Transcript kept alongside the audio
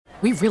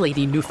We really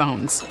need new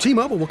phones.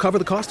 T-Mobile will cover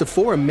the cost of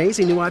 4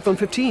 amazing new iPhone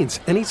 15s,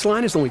 and each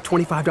line is only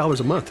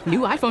 $25 a month. New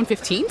iPhone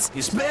 15s?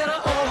 It's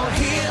better over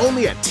here.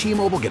 Only at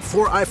T-Mobile, get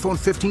 4 iPhone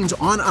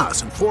 15s on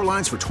us and 4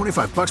 lines for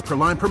 $25 per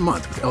line per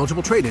month with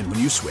eligible trade-in when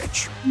you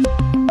switch.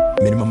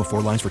 Minimum of 4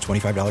 lines for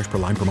 $25 per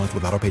line per month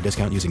with autopay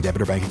discount using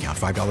debit or bank account.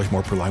 $5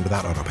 more per line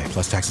without autopay,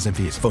 plus taxes and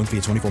fees. Phone fee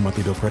at 24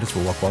 monthly bill credits for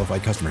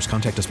well-qualified customers.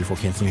 Contact us before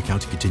canceling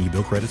account to continue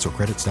bill credits or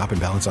credit stop and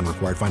balance on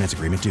required finance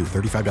agreement due.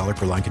 $35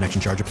 per line connection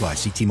charge applies.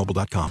 See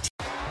T-Mobile.com.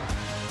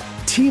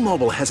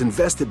 T-Mobile has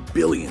invested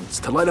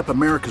billions to light up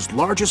America's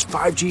largest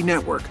 5G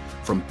network,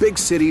 from big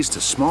cities to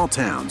small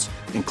towns,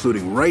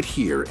 including right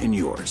here in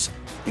yours.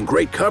 And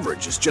great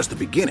coverage is just the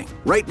beginning.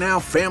 Right now,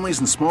 families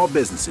and small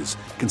businesses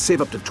can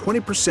save up to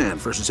 20%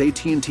 versus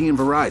AT&T and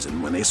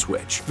Verizon when they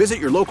switch. Visit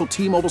your local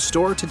T-Mobile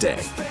store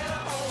today.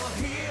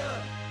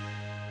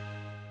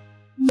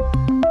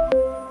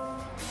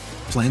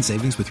 Plan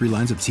savings with 3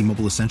 lines of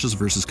T-Mobile Essentials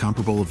versus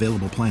comparable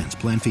available plans.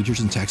 Plan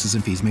features and taxes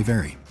and fees may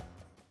vary.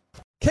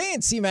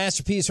 K&C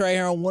Masterpiece right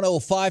here on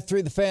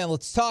 105.3 The Fan.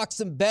 Let's talk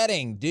some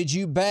betting. Did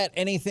you bet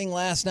anything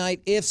last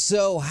night? If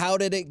so, how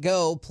did it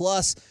go?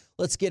 Plus,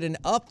 let's get an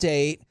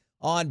update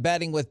on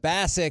betting with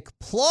Bassick.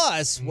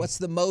 Plus, what's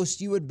the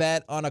most you would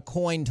bet on a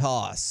coin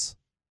toss?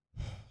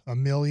 $1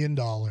 million.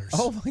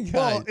 Oh, my God.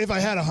 Well, if I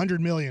had $100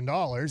 million,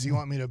 you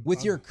want me to...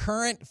 With your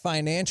current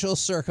financial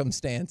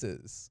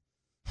circumstances.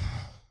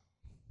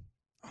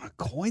 On a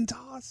coin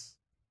toss?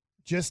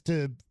 Just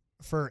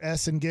for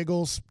S and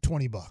giggles,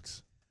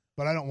 $20.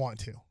 But I don't want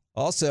to.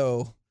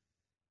 Also,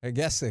 I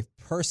guess a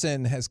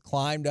person has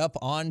climbed up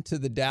onto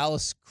the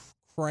Dallas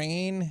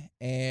crane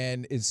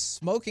and is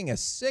smoking a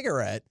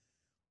cigarette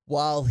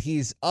while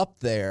he's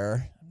up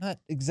there. I'm not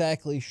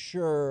exactly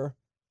sure.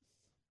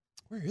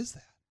 Where is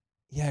that?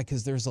 Yeah,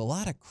 because there's a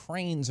lot of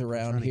cranes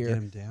around here.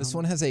 This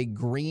one has a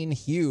green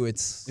hue.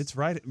 It's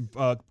right.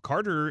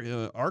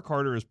 Carter, our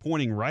Carter is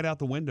pointing right out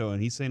the window,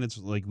 and he's saying it's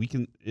like we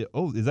can.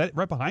 Is that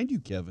right behind you,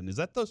 Kevin? Is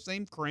that the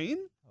same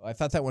crane? I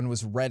thought that one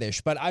was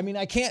reddish, but I mean,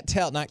 I can't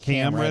tell. Not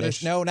Cam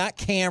Reddish. No, not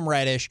Cam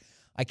Reddish.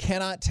 I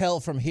cannot tell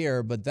from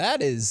here, but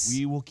that is...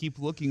 We will keep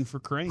looking for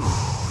cranes.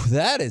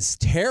 That is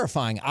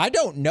terrifying. I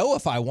don't know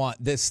if I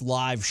want this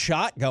live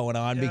shot going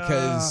on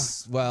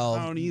because, well...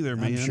 I don't either,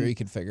 man. I'm sure you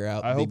could figure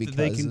out. I hope that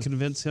they can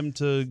convince him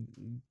to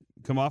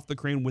come off the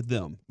crane with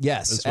them.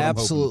 Yes,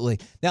 absolutely.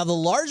 Now, the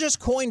largest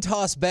coin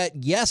toss bet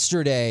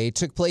yesterday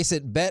took place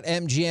at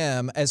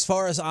BetMGM. As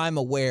far as I'm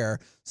aware,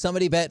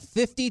 somebody bet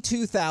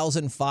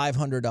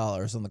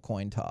 $52,500 on the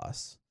coin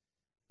toss.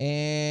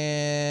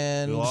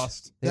 And they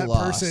lost. That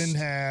person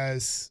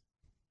has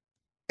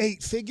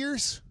 8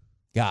 figures?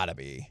 Gotta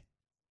be.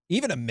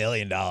 Even $1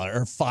 million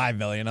or $5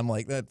 million. I'm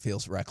like, that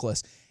feels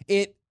reckless.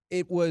 It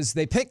was,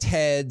 they picked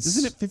heads.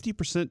 Isn't it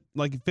 50%,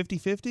 like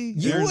 50-50?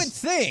 You would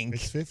think.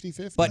 It's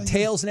 50-50. But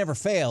tails never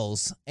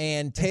fails.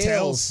 And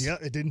tails yeah,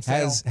 it didn't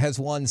fail. has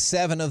won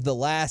 7 of the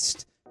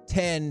last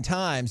 10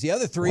 times. The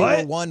other 3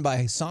 were won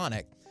by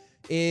Sonic.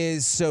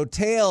 So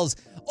tails,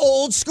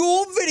 old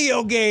school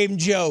video game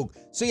joke.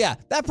 So yeah,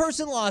 that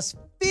person lost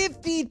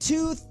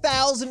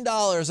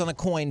 $52,000 on a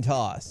coin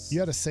toss. You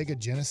had a Sega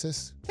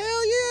Genesis? Hell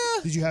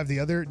yeah. Did you have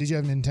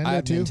Nintendo I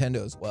have too?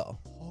 Nintendo as well.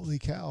 Holy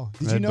cow.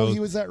 Did you know he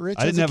was that rich?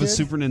 I didn't have a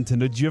Super Nintendo.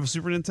 Did you have a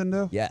Super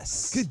Nintendo?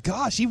 Yes. Good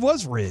gosh, he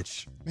was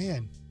rich.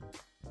 Man.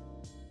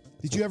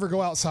 Did you ever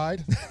go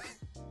outside?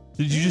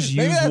 Did you just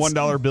use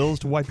 $1 bills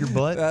to wipe your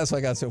butt? That's why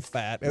I got so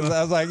fat. I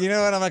was like, you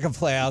know what? I'm not going to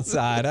play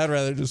outside. I'd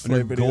rather just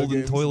play video golden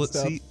games toilet and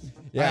stuff. seat.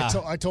 Yeah.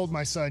 I told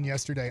my son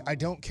yesterday, I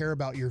don't care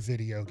about your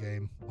video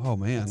game. Oh,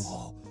 man.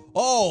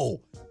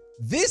 Oh,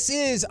 this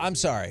is, I'm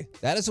sorry.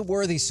 That is a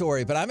worthy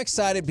story, but I'm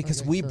excited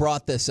because we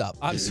brought this up.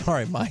 I'm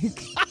sorry,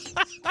 Mike.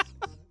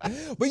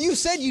 But you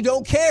said you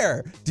don't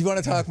care. Do you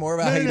want to talk more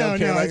about how you don't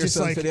care about your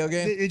son's video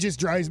game? It just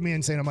drives me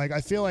insane. I'm like, I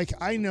feel like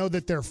I know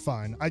that they're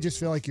fun. I just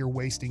feel like you're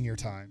wasting your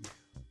time.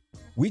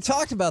 We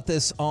talked about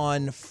this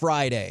on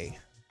Friday.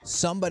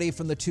 Somebody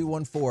from the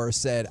 214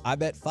 said, I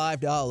bet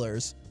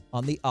 $5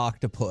 on the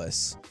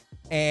octopus.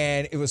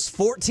 And it was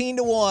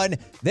 14-1.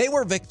 They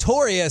were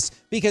victorious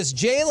because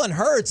Jalen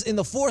Hurts in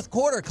the fourth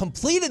quarter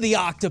completed the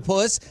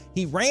octopus.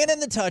 He ran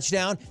in the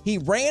touchdown. He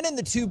ran in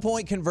the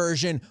 2-point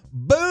conversion.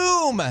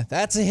 Boom!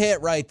 That's a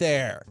hit right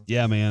there.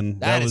 Yeah, man.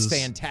 That is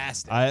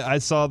fantastic. I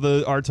saw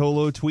the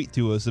Artolo tweet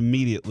to us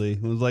immediately.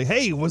 It was like,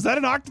 hey, was that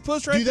an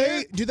octopus right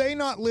there? Do they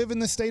not live in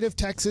the state of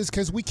Texas?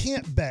 Because we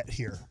can't bet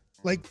here.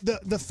 Like the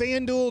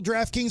FanDuel,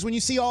 DraftKings, when you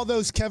see all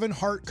those Kevin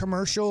Hart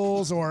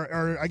commercials,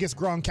 or I guess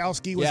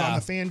Gronkowski was on the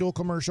FanDuel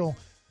commercial,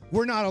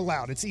 we're not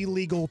allowed. It's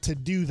illegal to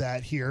do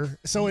that here.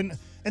 So and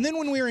then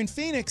when we were in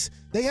Phoenix,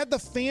 they had the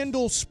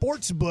FanDuel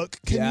sports book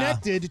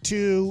connected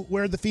to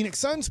where the Phoenix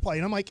Suns play.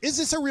 And I'm like, is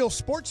this a real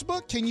sports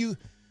book?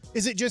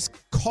 Is it just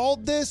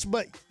called this,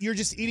 but you're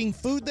just eating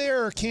food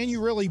there, or can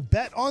you really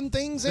bet on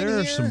things in here?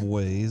 There are some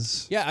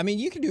ways. Yeah, I mean,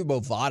 you can do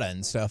Bovada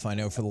and stuff, I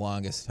know, for the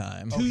longest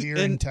time. Oh, here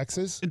in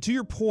Texas? And to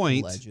your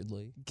point,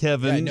 allegedly,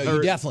 Kevin. Yeah, no,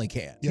 you definitely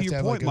can. You To your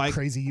have point, like Mike, a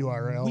crazy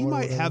URL. we or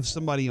might whatever. have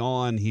somebody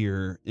on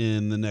here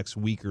in the next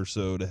week or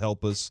so to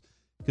help us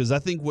because I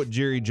think what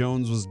Jerry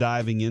Jones was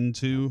diving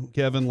into,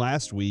 Kevin,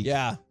 last week,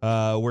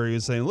 where he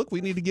was saying, look,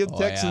 we need to give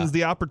Texans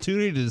the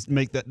opportunity to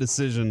make that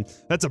decision.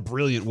 That's a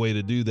brilliant way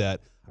to do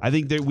that. I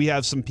think that we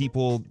have some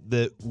people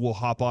that will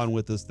hop on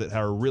with us that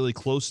are really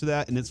close to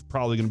that, and it's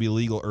probably going to be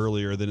legal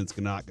earlier than it's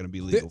not going to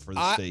be legal for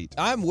the state.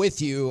 I'm with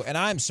you, and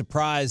I'm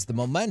surprised. The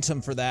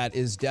momentum for that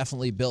is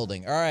definitely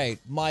building. All right,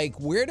 Mike,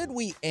 where did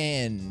we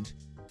end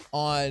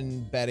on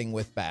betting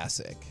with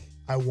Bassick?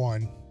 I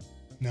won.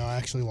 No, I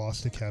actually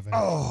lost to Kevin.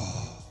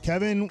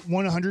 Kevin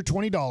won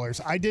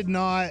 $120. I did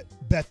not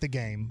bet the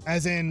game.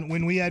 As in,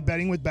 when we had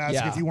betting with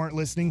Bassick, if you weren't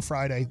listening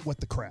Friday,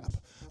 what the crap.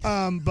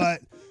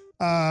 But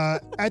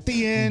at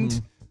the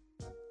end,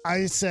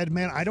 I said,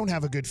 man, I don't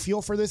have a good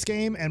feel for this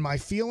game, and my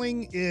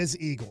feeling is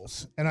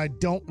Eagles, and I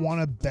don't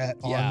want to bet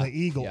on the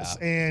Eagles.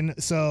 And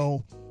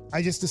so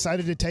I just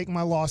decided to take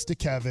my loss to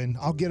Kevin.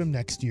 I'll get him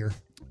next year.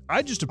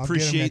 I just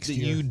appreciate that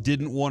you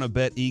didn't want to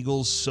bet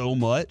Eagles so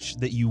much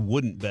that you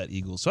wouldn't bet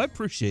Eagles. So I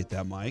appreciate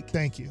that, Mike.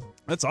 Thank you.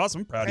 That's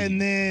awesome. Proud of you.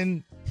 And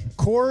then,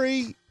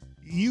 Corey,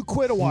 you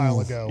quit a while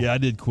ago. Yeah, I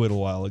did quit a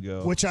while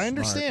ago. Which I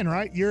understand,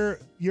 right? You're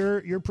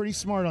pretty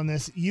smart on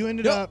this. You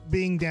ended up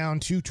being down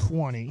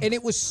 220. And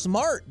it was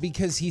smart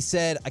because he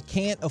said, I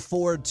can't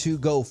afford to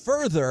go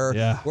further.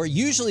 Yeah. Where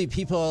usually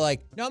people are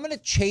like, no, I'm going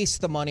to chase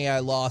the money I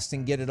lost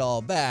and get it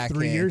all back.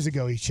 3 years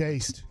ago, he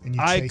chased. And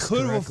you I chased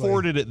could have correctly.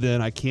 afforded it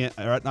then. I can't.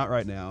 Not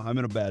right now. I'm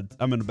in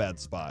a bad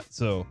spot.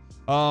 So,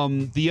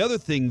 the other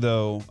thing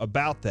though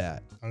about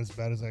that. Not as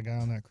bad as that guy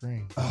on that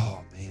crane.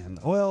 Oh man.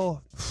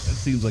 Well, that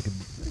seems like a.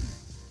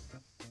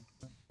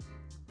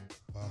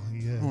 He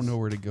is. I don't know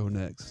where to go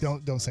next.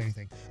 Don't say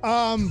anything.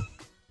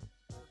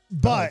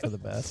 But For the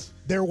best.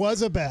 there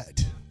was a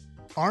bet.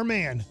 Our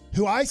man,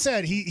 who I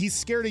said he's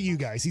scared of you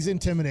guys. He's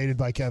intimidated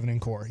by Kevin and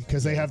Corey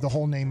because they have the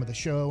whole name of the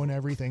show and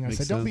everything. I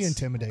said, don't be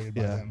intimidated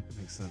by them.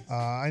 Makes sense.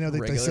 I know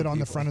that they sit on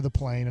the front of the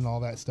plane and all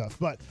that stuff.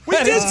 But We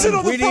did sit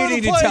on the front of the plane. We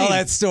need to tell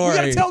that story. We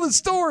got to tell the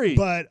story.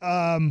 But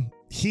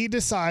he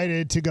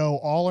decided to go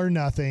all or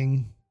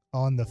nothing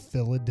on the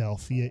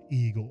Philadelphia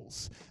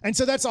Eagles. And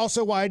so that's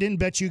also why I didn't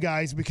bet you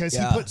guys, because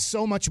he put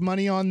so much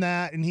money on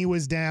that and he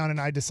was down, and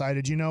I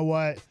decided, you know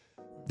what?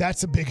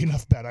 That's a big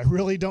enough bet. I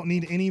really don't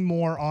need any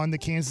more on the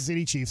Kansas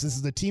City Chiefs. This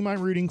is the team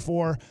I'm rooting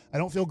for. I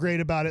don't feel great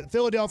about it.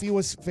 Philadelphia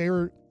was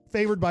favored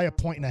by 1.5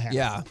 points.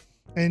 Yeah.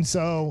 And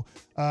so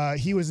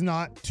he was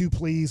not too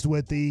pleased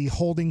with the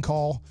holding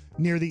call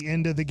near the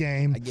end of the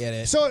game. I get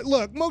it. So,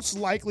 look, most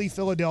likely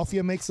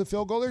Philadelphia makes the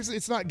field goal.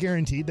 It's not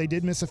guaranteed. They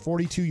did miss a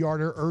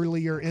 42-yarder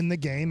earlier in the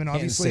game, and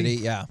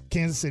obviously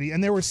Kansas City.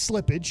 And there was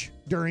slippage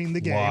during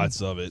the game.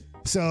 Lots of it.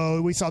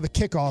 So we saw the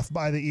kickoff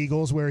by the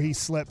Eagles where he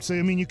slipped. So,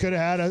 I mean, you could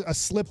have had a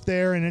slip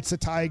there, and it's a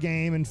tie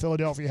game, and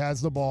Philadelphia has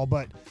the ball.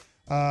 But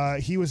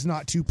he was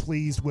not too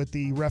pleased with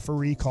the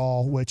referee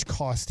call, which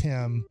cost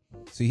him.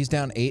 So he's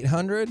down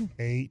 800?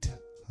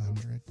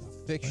 800.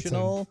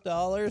 Fictional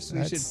dollars?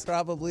 We should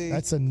probably...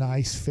 That's a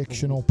nice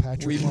fictional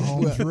Patrick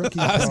Mahomes rookie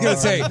I was going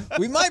to card. say,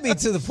 we might be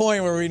to the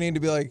point where we need to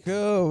be like,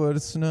 oh, but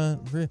it's not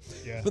real.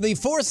 Yeah. But the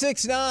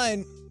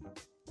 469,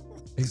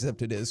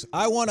 except it is.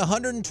 I won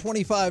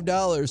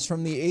 $125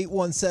 from the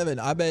 817.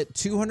 I bet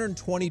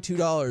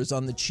 $222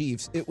 on the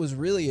Chiefs. It was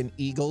really an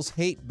Eagles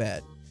hate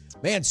bet.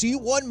 Man, so you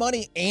won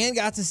money and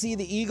got to see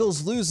the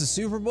Eagles lose the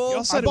Super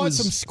Bowl? I bought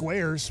some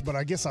squares, but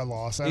I guess I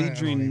lost.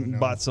 Adrian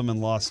bought some and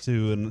lost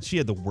too, and she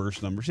had the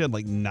worst number. She had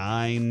like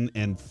 9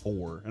 and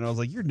 4, and I was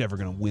like, "You're never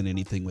gonna win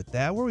anything with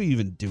that. What are we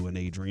even doing,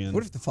 Adrian?"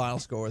 What if the final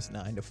score was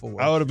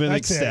 9-4? I would have been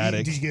That's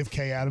ecstatic. Did you give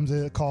Kay Adams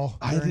a call?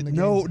 I didn't.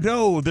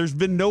 No. There's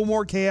been no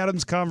more Kay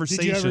Adams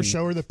conversation. Did you ever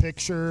show her the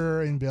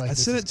picture and be like, I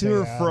this sent is it to Kay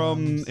her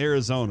Adams? from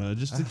Arizona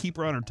just to keep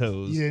her on her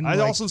toes. I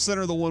also sent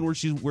her the one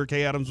where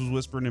Kay Adams was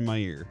whispering in my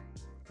ear.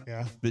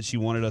 Yeah. That she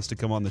wanted us to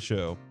come on the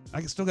show.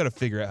 I still got to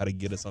figure out how to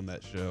get us on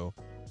that show.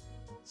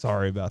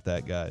 Sorry about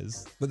that,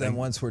 guys. But then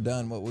once we're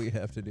done, what will you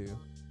have to do?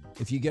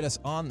 If you get us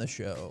on the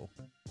show,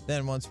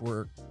 then once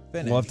we're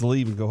finished. We'll have to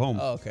leave and go home.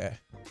 Oh, okay.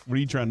 What are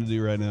you trying to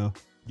do right now?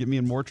 Get me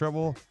in more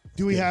trouble?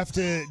 Do we have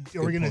to,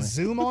 are we going to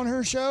Zoom on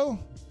her show?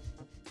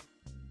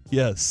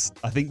 Yes.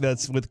 I think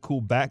that's with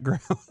cool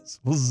backgrounds.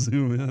 We'll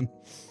zoom in.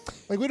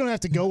 Like, we don't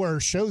have to go where her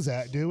show's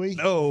at, do we?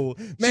 No.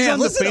 Man,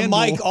 listen to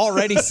Mike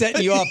already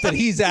setting you up that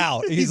he's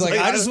out. He's like,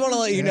 I just want to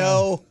let you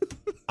know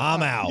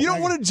I'm out. You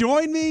don't want to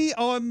join me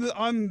on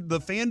the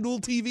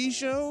FanDuel TV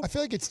show? I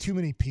feel like it's too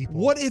many people.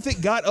 What if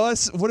it got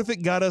us on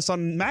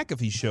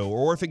McAfee's show,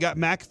 or if it got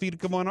McAfee to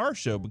come on our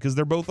show because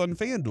they're both on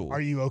FanDuel?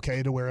 Are you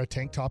okay to wear a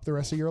tank top the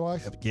rest of your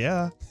life?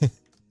 Yeah.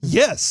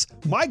 Yes.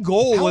 My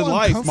goal in life,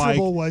 Mike. How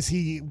uncomfortable was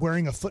he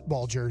wearing a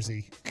football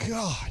jersey?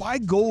 God. My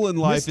goal in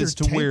life Mr. is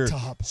to Tank wear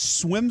Top.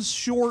 swim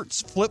shorts,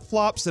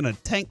 flip-flops, and a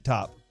tank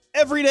top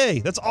every day.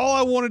 That's all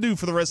I want to do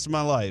for the rest of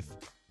my life.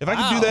 If I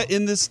could do that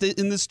in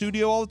this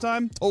studio all the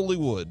time, totally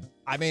would.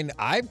 I mean,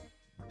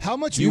 How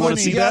much you money want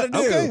to see that?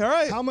 Okay, all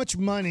right. How much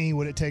money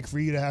would it take for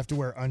you to have to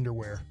wear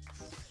underwear?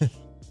 How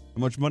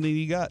much money do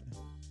you got?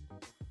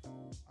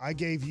 I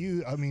gave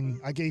you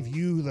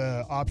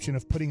the option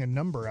of putting a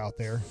number out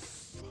there.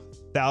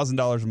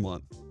 $1,000 a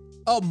month.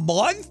 A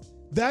month?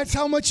 That's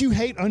how much you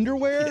hate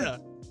underwear? Yeah.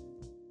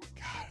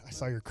 God, I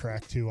saw your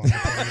crack too on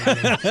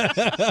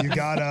the plane. You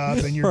got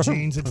up and your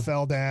jeans had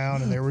fell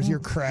down and there was your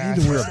crack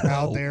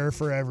out there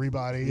for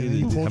everybody. And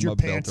you pulled your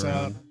pants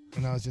up.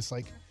 And I was just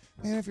like,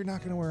 man, if you're not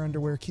going to wear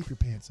underwear, keep your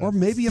pants up. Or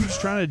maybe I'm just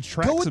trying to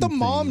track Go with the some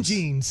mom things.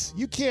 jeans.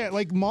 You can't,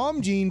 like,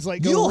 mom jeans,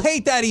 like, You'll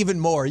hate that even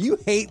more. You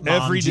hate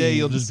mom Every jeans. day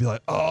you'll just be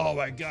like, oh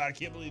my God, I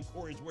can't believe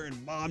Corey's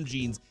wearing mom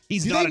jeans.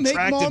 He's Do not they make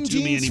attractive mom to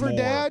me jeans anymore. for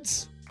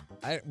dads?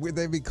 Would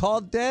they be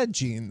called dad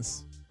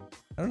jeans?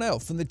 I don't know.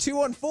 From the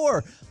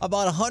 214, I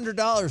bought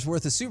 $100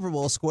 worth of Super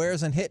Bowl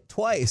squares and hit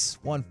twice.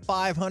 Won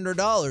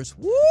 $500.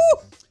 Woo!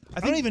 I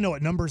don't even know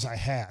what numbers I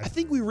had. I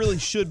think we really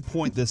should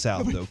point this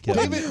out, though,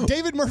 Kevin.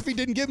 David Murphy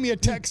didn't give me a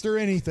text or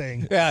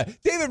anything. Yeah,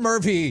 David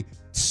Murphy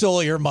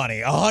stole your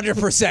money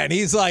 100%.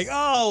 He's like,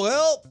 oh,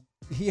 well,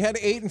 he had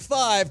 8 and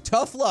 5.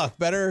 Tough luck.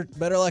 Better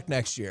luck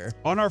next year.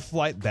 On our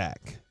flight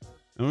back,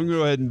 I'm going to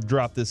go ahead and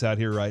drop this out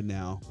here right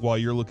now while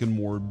you're looking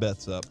more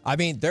bets up. I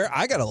mean,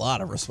 I got a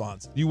lot of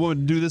responses. You want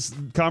to do this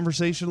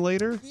conversation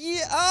later?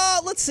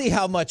 Yeah, let's see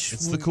how much.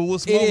 It's the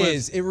coolest it moment. It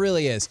is. It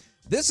really is.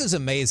 This is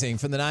amazing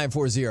from the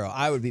 940.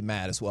 I would be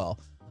mad as well.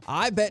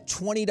 I bet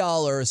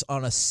 $20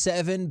 on a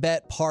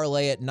 7-bet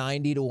parlay at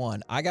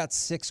 90-1. I got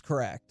 6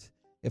 correct.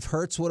 If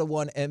Hurts would have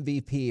won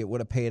MVP, it would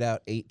have paid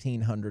out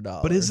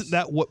 $1,800. But isn't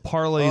that what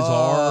parlays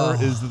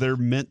are? Is they're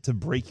meant to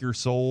break your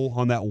soul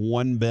on that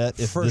one bet?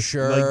 For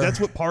sure. Like, that's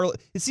what parlay.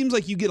 It seems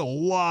like you get a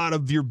lot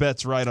of your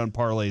bets right on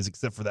parlays,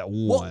 except for that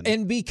one. Well,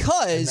 and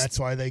that's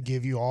why they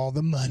give you all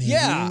the money.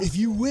 Yeah. If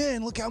you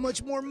win, look how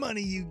much more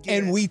money you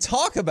get. And we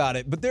talk about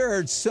it, but there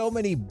are so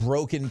many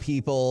broken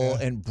people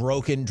and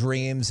broken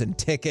dreams and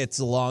tickets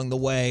along the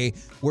way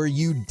where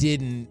you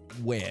didn't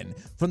win.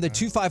 From the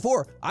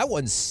 254, I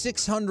won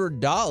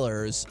 $600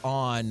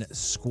 on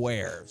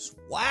squares.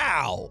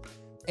 Wow.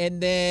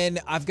 And then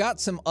I've got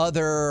some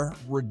other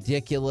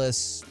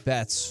ridiculous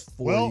bets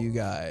for you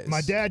guys. My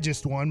dad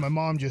just won. My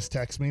mom just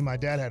texted me. My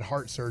dad had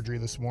heart surgery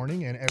this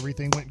morning, and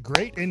everything went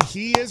great, and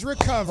he is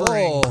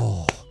recovering.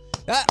 Oh.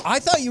 I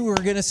thought you were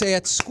going to say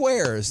at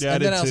squares. Yeah,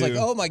 and then I was too. like,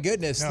 oh my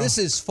goodness, No. this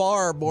is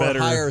far more Better,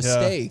 higher yeah.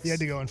 stakes. He had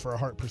to go in for a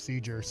heart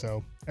procedure,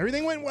 so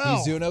everything went well.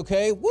 He's doing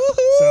okay?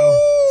 Woohoo! So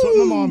that's what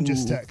my mom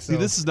just texted. See,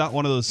 this is not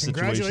one of those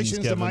situations, Congratulations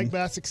Kevin, to Mike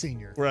Bassick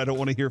Sr. where I don't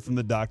want to hear from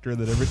the doctor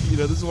that everything.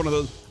 This is one of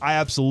those. I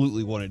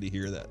absolutely wanted to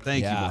hear that.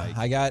 Thank you, Mike.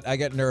 I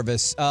got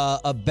nervous.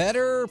 A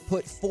bettor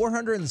put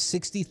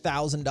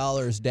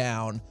 $460,000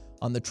 down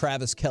on the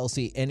Travis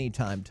Kelce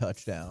anytime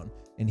touchdown,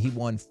 and he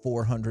won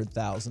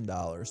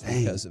 $400,000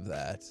 because of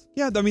that.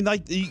 Yeah, I mean,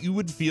 like you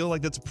would feel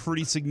like that's a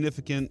pretty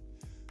significant.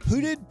 Who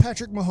did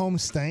Patrick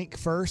Mahomes thank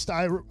first?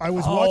 I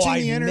was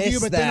watching the interview,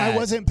 but then I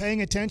wasn't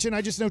paying attention.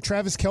 I just know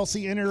Travis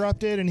Kelce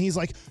interrupted, and he's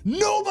like,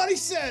 nobody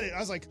said it. I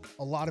was like,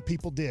 a lot of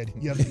people did.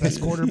 You have the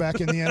best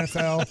quarterback in the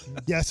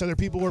NFL. Yes, other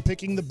people were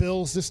picking the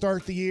Bills to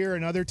start the year,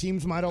 and other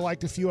teams might have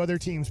liked a few other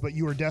teams, but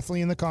you were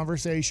definitely in the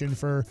conversation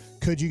for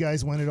could you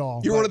guys win it all.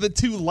 You're one of the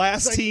 2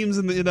 last teams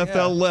in the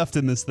NFL left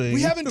in this thing.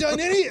 We haven't done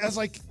any. I was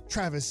like,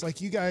 Travis,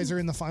 like you guys are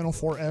in the Final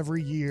Four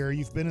every year.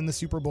 You've been in the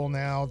Super Bowl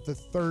now, the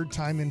 3rd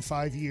time in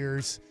 5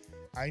 years.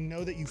 I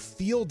know that you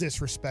feel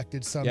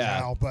disrespected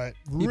somehow, but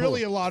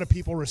really a lot of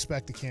people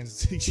respect the Kansas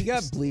City Chiefs. He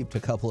got bleeped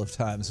a couple of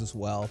times as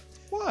well.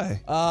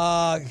 Why?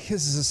 Because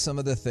this is some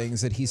of the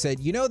things that he said.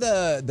 You know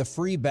the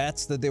free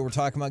bets that they were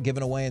talking about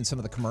giving away in some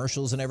of the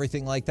commercials and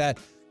everything like that?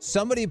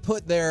 Somebody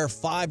put their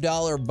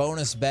 $5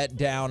 bonus bet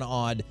down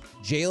on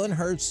Jalen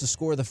Hurts to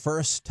score the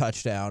first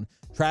touchdown,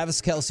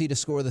 Travis Kelce to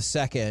score the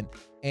second,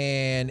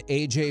 and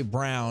A.J.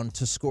 Brown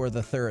to score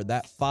the third.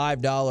 That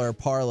 $5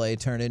 parlay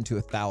turned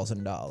into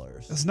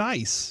 $1,000. That's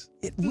nice.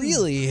 It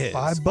really is.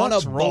 $5 on a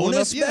rolling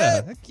bonus up.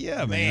 bet? Yeah, heck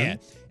yeah, man.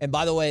 And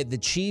by the way, the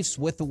Chiefs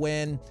with the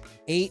win,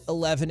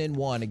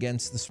 8-11-1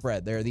 against the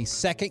spread. They're the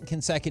 2nd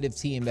consecutive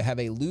team to have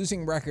a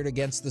losing record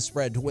against the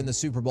spread to win the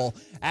Super Bowl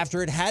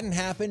after it hadn't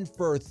happened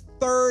for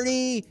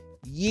 30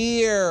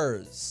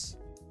 years.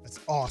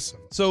 That's awesome.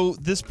 So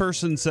this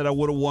person said I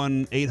would have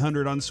won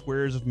 800 on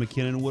squares if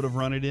McKinnon would have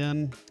run it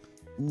in.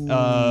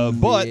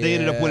 But they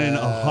ended up winning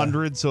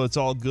 100, so it's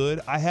all good.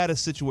 I had a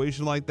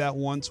situation like that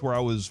once where I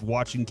was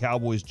watching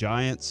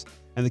Cowboys-Giants,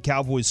 and the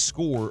Cowboys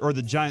scored, or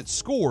the Giants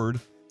scored,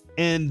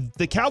 and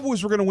the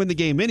Cowboys were going to win the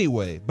game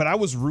anyway, but I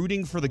was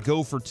rooting for the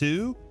go for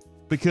 2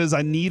 because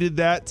I needed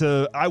that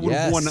to, I would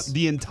have won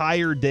the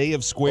entire day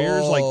of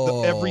squares,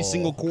 every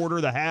single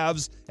quarter, the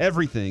halves,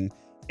 everything.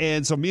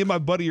 And so me and my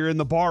buddy are in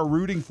the bar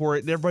rooting for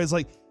it, and everybody's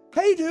like,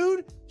 hey,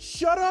 dude,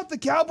 shut up. The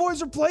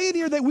Cowboys are playing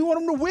here. We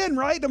want them to win,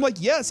 right? And I'm like,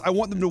 yes, I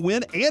want them to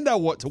win, and I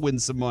want to win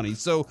some money.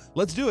 So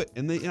let's do it.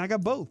 And I got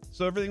both.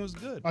 So everything was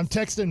good. I'm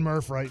texting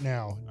Murph right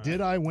now.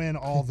 Did I win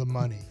all the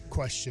money?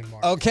 Question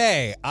mark.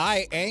 Okay,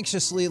 I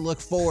anxiously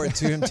look forward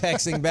to him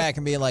texting back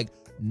and being like,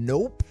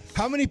 nope.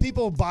 How many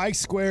people buy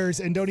squares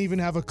and don't even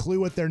have a clue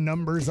what their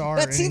numbers are?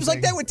 That seems like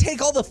that would take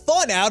all the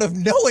fun out of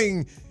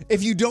knowing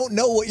if you don't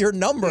know what your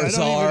numbers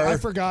are. I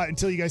forgot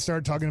until you guys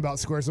started talking about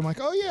squares. I'm like,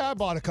 oh, yeah, I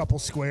bought a couple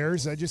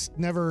squares. I just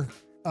never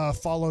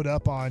followed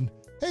up on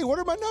hey, what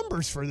are my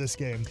numbers for this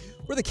game?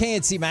 We're the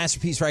KNC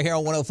Masterpiece right here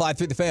on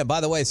 105.3 The Fan.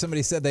 By the way,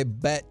 somebody said they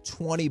bet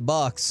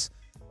 $20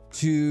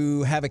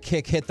 to have a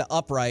kick hit the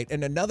upright.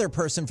 And another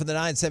person for the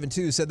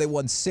 972 said they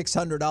won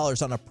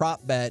 $600 on a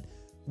prop bet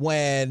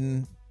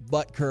when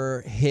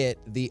Butker hit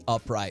the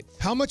upright.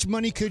 How much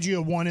money could you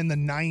have won in the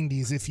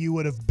 90s if you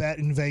would have bet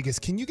in Vegas?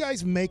 Can you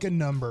guys make a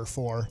number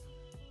for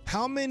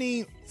how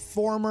many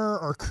former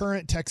or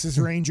current Texas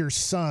Rangers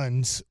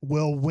sons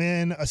will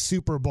win a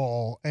Super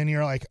Bowl? And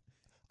you're like,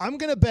 I'm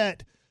going to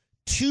bet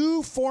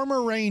 2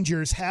 former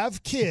Rangers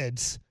have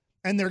kids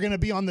and they're going to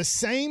be on the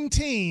same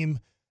team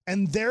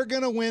and they're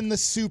going to win the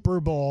Super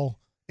Bowl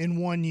in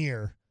 1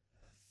 year.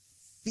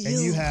 And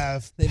you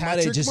have they Patrick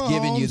might have just Mahomes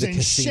given you the and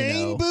casino.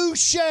 Shane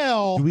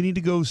Bouchel. Do we need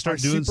to go start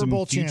doing Super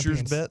Bowl some futures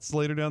champions. bets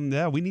later down?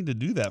 Yeah, we need to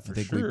do that for I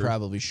think sure. we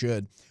probably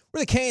should. We're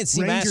the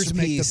KNC Rangers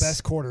make the Masterpiece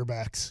best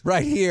quarterbacks.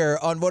 right here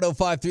on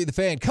 105.3 The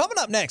Fan. Coming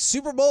up next,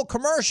 Super Bowl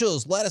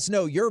commercials. Let us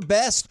know your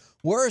best,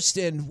 worst,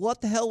 and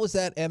what the hell was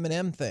that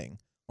M&M thing?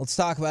 Let's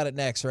talk about it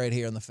next right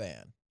here on The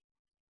Fan.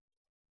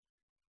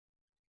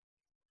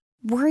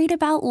 Worried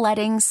about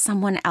letting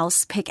someone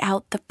else pick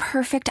out the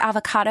perfect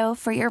avocado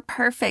for your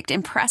perfect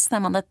impress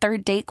them on the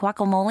third date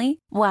guacamole?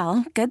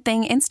 Well, good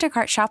thing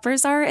Instacart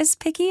shoppers are as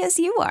picky as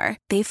you are.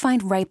 They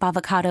find ripe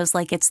avocados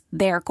like it's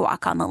their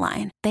guac on the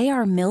line. They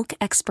are milk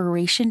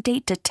expiration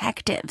date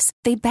detectives.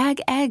 They bag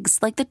eggs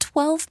like the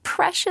 12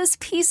 precious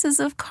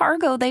pieces of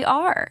cargo they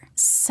are.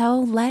 So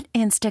let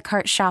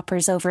Instacart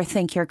shoppers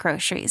overthink your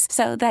groceries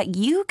so that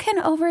you can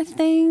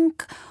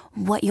overthink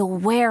what you'll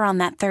wear on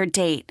that third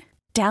date.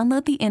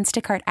 Download the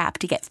Instacart app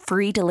to get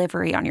free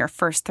delivery on your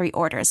first 3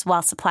 orders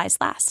while supplies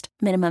last.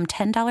 Minimum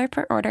 $10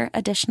 per order.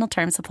 Additional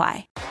terms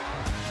apply.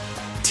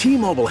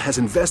 T-Mobile has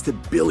invested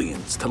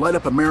billions to light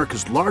up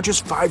America's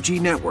largest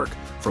 5G network,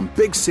 from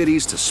big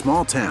cities to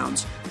small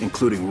towns,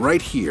 including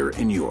right here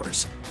in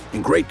yours.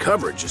 And great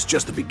coverage is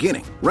just the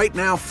beginning. Right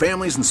now,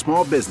 families and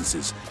small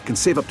businesses can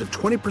save up to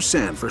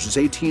 20% versus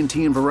AT&T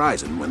and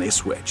Verizon when they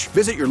switch.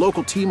 Visit your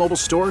local T-Mobile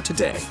store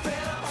today.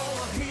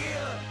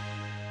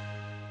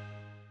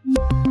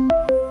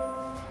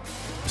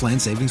 Plan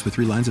savings with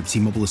 3 lines of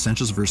T-Mobile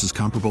Essentials versus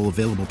comparable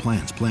available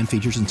plans. Plan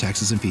features and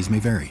taxes and fees may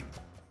vary.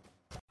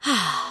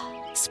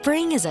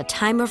 Spring is a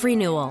time of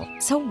renewal,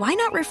 so why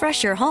not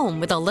refresh your home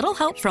with a little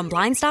help from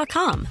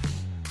Blinds.com?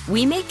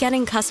 We make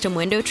getting custom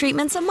window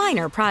treatments a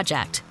minor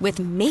project with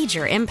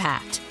major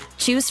impact.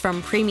 Choose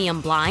from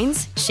premium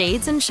blinds,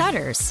 shades, and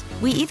shutters.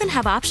 We even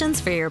have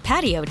options for your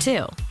patio,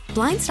 too.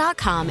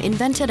 Blinds.com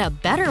invented a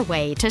better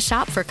way to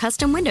shop for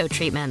custom window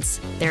treatments.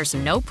 There's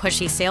no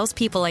pushy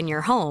salespeople in your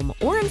home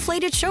or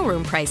inflated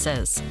showroom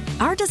prices.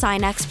 Our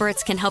design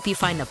experts can help you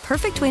find the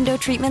perfect window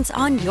treatments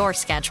on your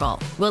schedule.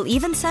 We'll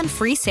even send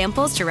free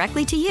samples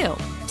directly to you.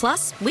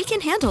 Plus, we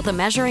can handle the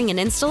measuring and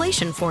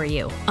installation for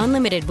you.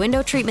 Unlimited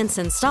window treatments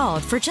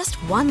installed for just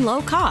one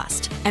low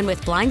cost. And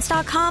with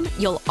Blinds.com,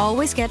 you'll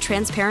always get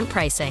transparent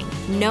pricing.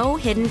 No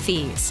hidden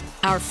fees.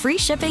 Our free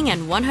shipping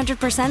and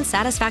 100%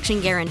 satisfaction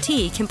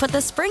guarantee can put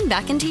the spring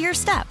back into your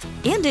step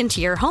and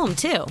into your home,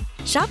 too.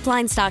 Shop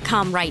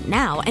Blinds.com right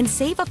now and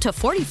save up to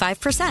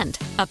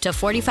 45%. Up to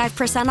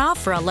 45%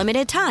 off for a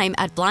limited time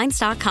at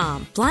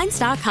Blinds.com.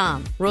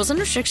 Blinds.com. Rules and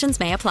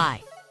restrictions may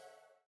apply.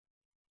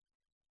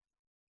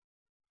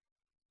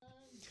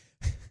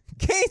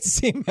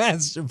 KNC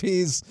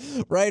Masterpiece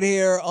right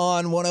here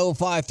on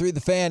 105.3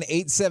 The Fan,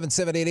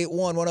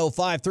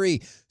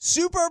 877-881-1053.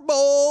 Super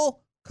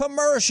Bowl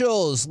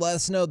commercials. Let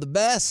us know the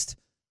best,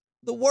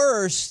 the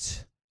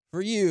worst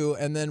for you,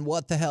 and then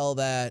what the hell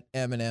that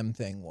M&M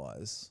thing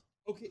was.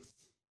 Okay.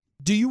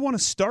 Do you want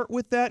to start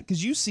with that?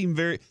 Because you seem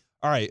very...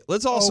 All right,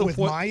 let's also... with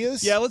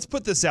Maya's? Yeah, let's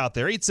put this out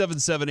there.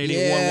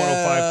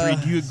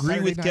 877-881-1053. Do you agree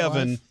Saturday with Night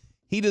Kevin? Live.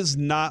 He does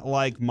not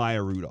like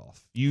Maya Rudolph.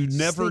 You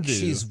never do.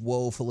 She's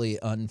woefully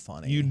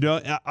unfunny. You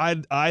don't.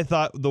 I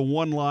thought the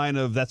one line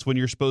of "that's when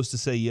you're supposed to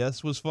say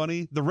yes" was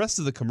funny. The rest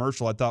of the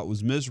commercial I thought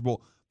was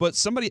miserable. But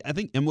somebody, I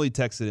think Emily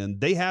texted in,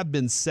 they have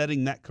been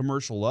setting that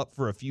commercial up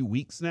for a few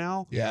weeks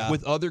now. Yeah.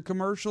 With other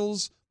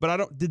commercials.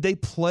 But did they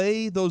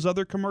play those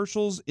other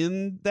commercials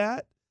in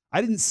that?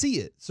 I didn't see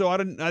it, so I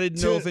didn't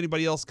know if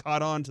anybody else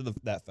caught on to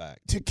that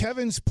fact. To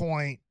Kevin's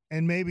point,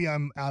 and maybe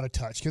I'm out of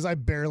touch because I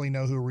barely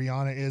know who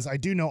Rihanna is. I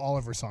do know all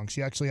of her songs.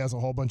 She actually has a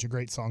whole bunch of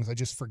great songs. I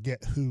just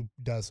forget who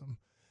does them.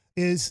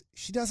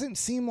 She doesn't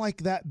seem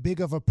like that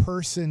big of a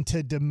person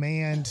to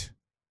demand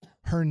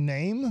her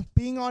name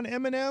being on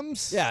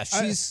M&M's. Yeah,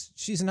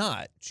 she's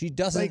not. She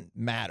doesn't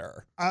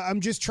matter.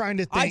 I'm just trying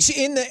to think.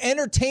 In the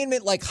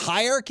entertainment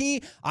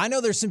hierarchy, I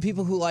know there's some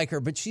people who like her,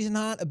 but she's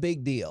not a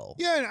big deal.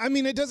 Yeah, I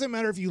mean, it doesn't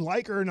matter if you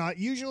like her or not.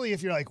 Usually,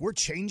 if you're like, we're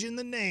changing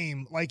the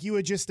name, you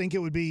would just think it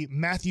would be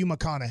Matthew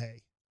McConaughey.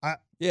 I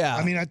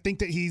mean, I think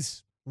that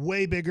he's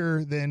way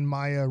bigger than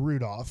Maya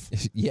Rudolph.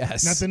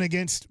 Yes. Nothing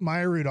against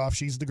Maya Rudolph.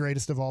 She's the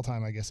greatest of all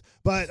time, I guess.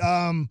 But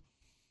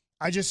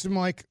I just am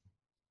like,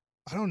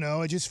 I don't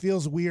know. It just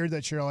feels weird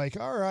that you're like,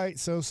 all right,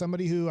 so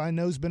somebody who I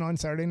know's been on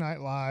Saturday Night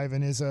Live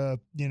and is a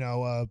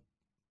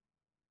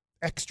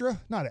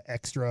extra, not an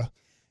extra.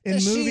 in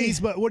movies,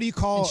 but what do you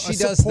call she a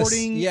does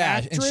supporting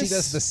actress? And she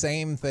does the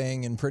same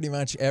thing in pretty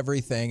much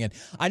everything. And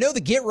I know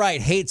the Get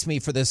Right hates me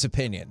for this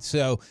opinion.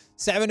 So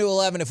 7 to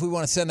 11, if we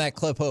want to send that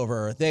clip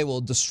over, they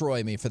will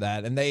destroy me for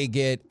that. And they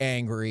get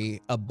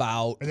angry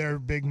about... Are they a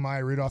big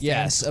Maya Rudolph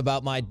Yes, fans?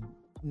 about my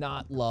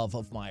not love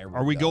of Maya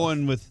Rudolph. Are we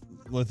going with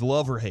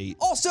love or hate?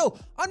 Also,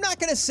 I'm not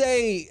going to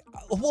say,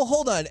 well,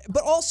 hold on.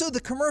 But also the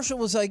commercial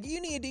was like, you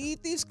need to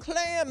eat these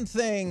clam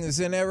things.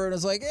 And everyone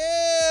was like,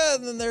 yeah.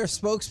 And then their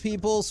spokes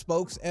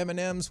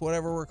M&Ms,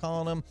 whatever we're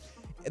calling them.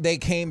 They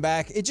came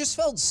back. It just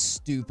felt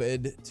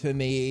stupid to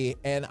me.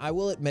 And I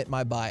will admit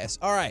my bias.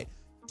 All right.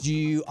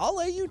 I'll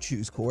let you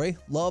choose, Corey.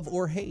 Love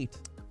or hate?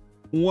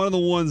 One of the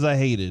ones I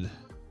hated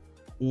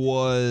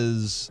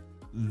was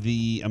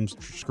I'm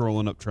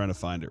scrolling up trying to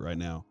find it right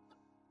now.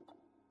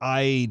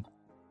 I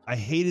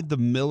hated the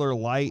Miller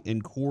Lite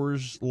and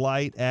Coors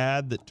Light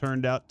ad that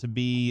turned out to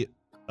be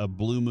a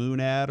Blue Moon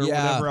ad or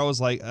whatever. I was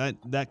like,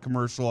 that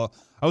commercial,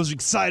 I was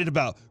excited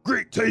about.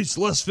 Great taste,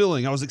 less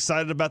filling. I was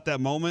excited about that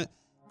moment.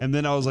 And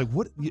then I was like,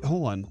 what?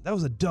 Hold on. That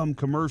was a dumb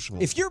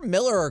commercial. If you're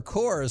Miller or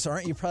Coors,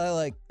 aren't you probably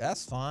like,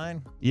 that's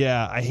fine?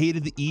 Yeah, I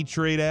hated the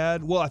E-Trade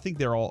ad. Well, I think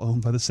they're all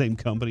owned by the same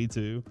company,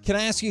 too. Can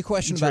I ask you a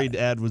question E-Trade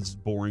ad was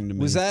boring to me.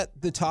 Was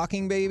that the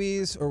Talking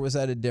Babies or was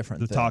that a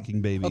different thing? The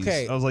Talking Babies.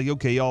 Okay. I was like,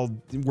 okay, y'all,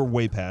 we're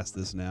way past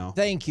this now.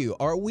 Thank you.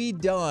 Are we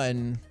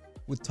done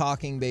with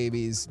Talking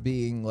Babies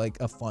being like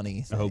a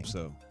funny thing? I hope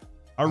so.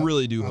 I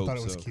really do hope so. I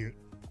thought it was cute.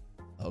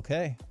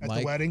 Okay. At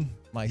the wedding?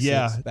 Mike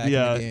back in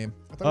the game.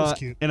 I thought it was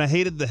cute. And I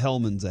hated the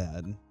Hellman's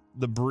ad.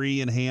 The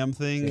brie and ham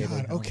thing.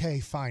 God, okay,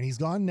 fine. He's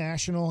gone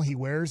national. He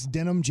wears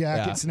denim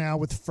jackets now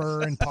with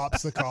fur and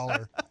pops the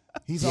collar.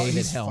 He's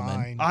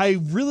fine. I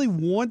really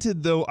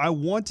wanted, though,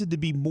 to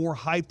be more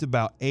hyped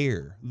about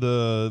Air,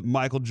 the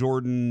Michael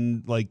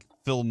Jordan, like,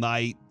 Phil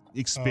Knight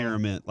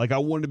experiment. Like, I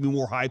wanted to be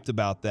more hyped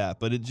about that,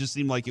 but it just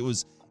seemed like it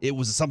was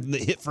something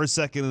that hit for a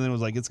second and then it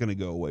was like, it's going to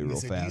go away real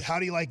fast. How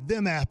do you like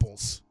them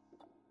apples?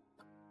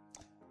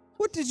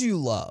 What did you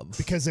love?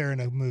 Because they're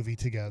in a movie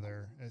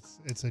together.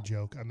 It's a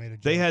joke. I made a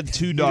joke. They had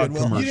 2 dog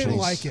commercials. You didn't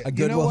like it. A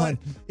good one. What?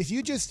 If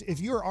you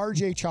were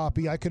RJ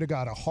Choppy, I could have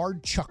got a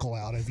hard chuckle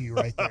out of you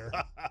right there.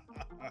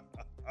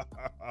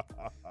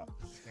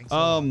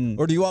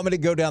 Or do you want me to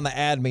go down the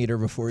ad meter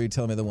before you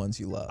tell me the ones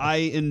you love? I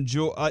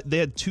enjoy. They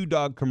had 2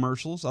 dog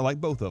commercials. I like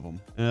both of them.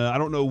 I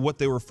don't know what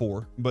they were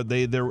for, but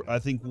I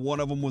think one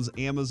of them was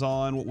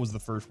Amazon. What was the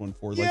first one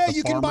for? Yeah, like the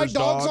you can buy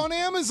dogs dog? on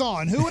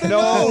Amazon. Who would have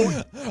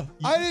known?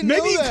 I didn't know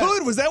that. Maybe you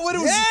could. Was that what it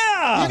was?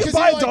 Yeah. You could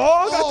buy a dog?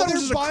 I Oh, thought it they're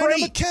was just a buying them a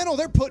crate. kennel.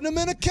 They're putting them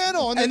in a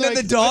kennel. And then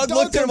the dog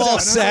looked at him all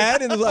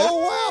sad and was like, oh,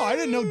 wow. I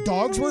didn't know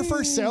dogs were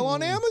for sale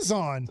on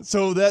Amazon.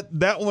 So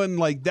that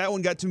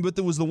one got to me, but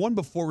there was the one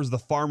before was the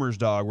farmer's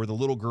dog where the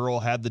little girl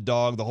had the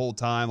dog the whole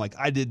time. Like,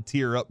 I did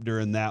tear up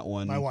during that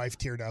one. My wife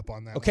teared up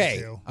on that one,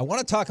 too. I want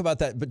to talk about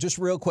that, but just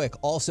real quick.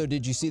 Also,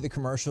 did you see the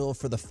commercial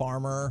for the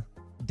farmer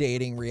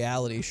dating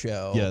reality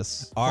show?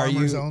 Yes.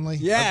 Farmers Only?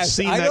 Yes.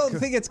 I don't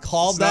think it's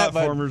called it's that.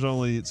 not Farmers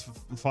Only. It's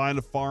Find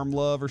a Farm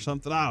Love or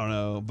something. I don't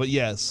know. But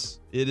yes,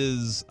 it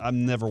is.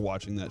 I'm never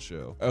watching that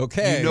show.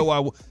 Okay. You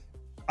know,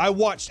 I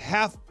watched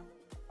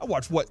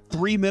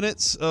 3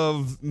 minutes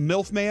of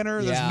MILF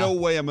Manor? There's no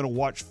way I'm going to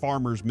watch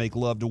farmers make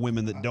love to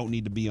women that don't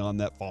need to be on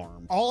that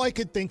farm. All I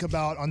could think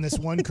about on this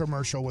one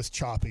commercial was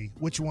Choppy.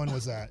 Which one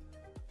was that?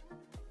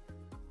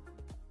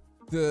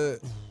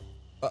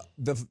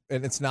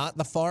 And it's not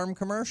the farm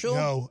commercial?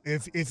 No.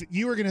 If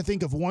you were going to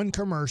think of one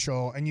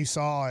commercial and you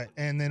saw it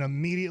and then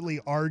immediately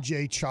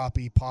RJ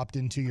Choppy popped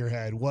into your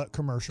head, what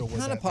commercial was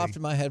that? Kind of popped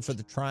in my head for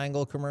the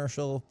triangle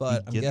commercial,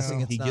 but I'm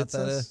guessing it's not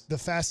that. The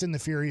Fast and the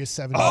Furious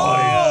 7.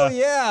 Oh,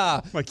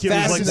 yeah. My kid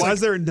was like, why is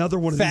there another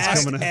one of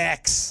these coming out?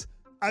 Fast X.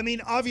 I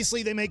mean,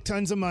 obviously they make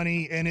tons of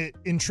money and it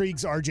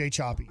intrigues RJ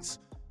Choppies.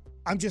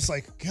 I'm just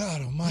like,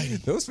 God almighty.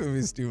 Those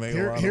movies do make a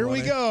lot of Here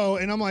money. we go.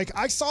 And I'm like,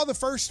 I saw the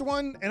first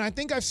one, and I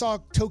think I saw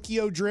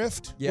Tokyo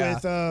Drift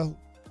with a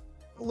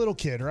little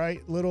kid,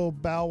 right? Little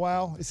Bow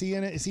Wow. Is he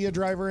in it? Is he a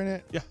driver in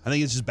it? Yeah, I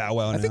think it's just Bow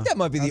Wow now. I think that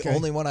might be the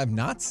only one I've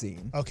not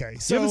seen. Okay.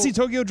 So you haven't seen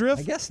Tokyo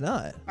Drift? I guess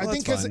not. I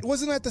think because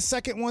wasn't that the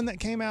second one that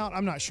came out?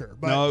 I'm not sure.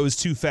 But no, it was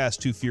Too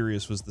Fast, Too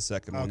Furious was the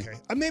second one. Okay.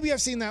 Maybe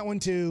I've seen that one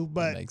too,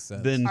 but that makes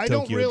sense. Then I Tokyo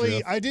don't really,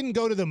 Drift. I didn't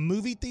go to the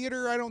movie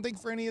theater, I don't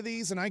think, for any of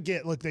these. And I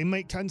get, look, they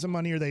make tons of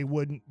money or they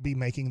wouldn't be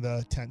making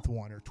the 10th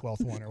one or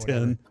 12th one or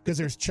whatever. Because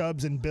there's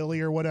Chubbs and Billy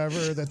or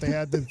whatever that they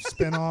had to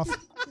spin off.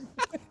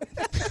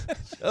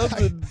 Chubbs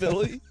and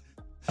Billy?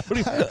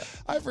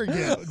 I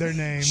forget their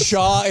names.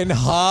 Shaw and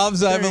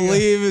Hobbs, I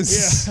believe,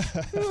 is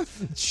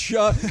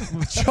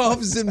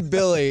Chubbs and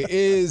Billy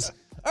is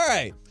all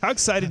right. How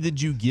excited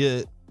did you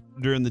get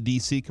during the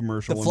DC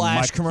commercial? The when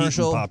Flash Michael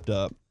commercial Keaton popped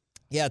up.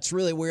 Yeah, it's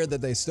really weird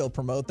that they still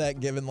promote that,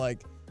 given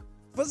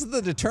wasn't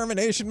the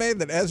determination made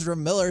that Ezra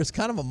Miller is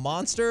kind of a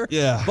monster?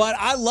 Yeah. But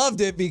I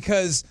loved it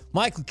because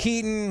Michael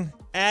Keaton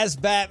as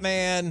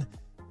Batman.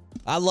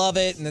 I love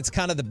it, and it's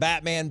kind of the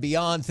Batman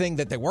Beyond thing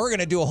that they were going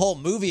to do a whole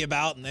movie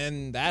about, and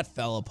then that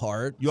fell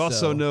apart. You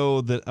also know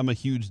that I'm a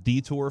huge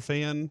Detour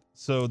fan,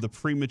 so the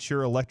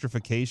premature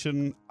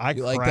electrification, I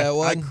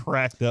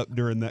cracked up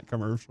during that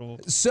commercial.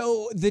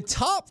 So the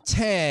top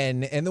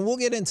 10, and then we'll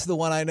get into the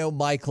one I know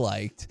Mike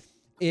liked,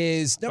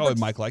 is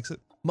Mike likes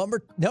it?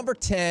 Number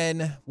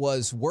 10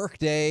 was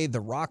Workday,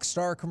 the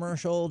Rockstar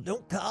commercial.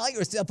 Don't call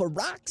yourself a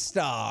rock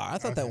star. I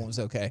thought that one was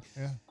okay.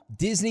 Yeah.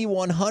 Disney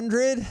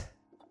 100.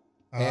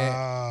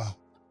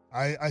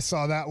 I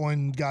saw that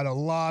one got a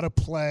lot of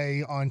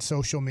play on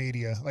social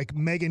media. Like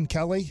Megyn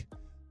Kelly.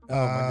 Oh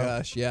my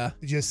gosh, yeah.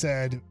 Just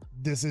said,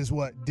 this is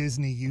what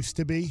Disney used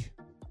to be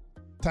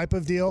type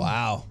of deal.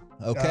 Wow.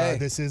 Okay.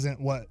 This isn't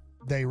what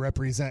they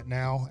represent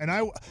now.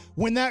 And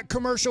when that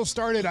commercial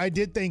started, I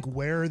did think,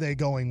 where are they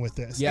going with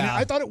this? Yeah. And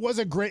I thought it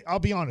was I'll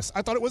be honest,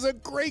 I thought it was a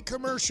great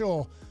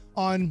commercial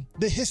on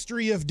the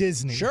history of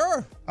Disney.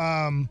 Sure.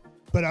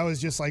 But I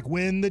was just like,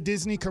 when the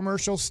Disney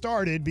commercial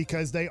started,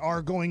 because they are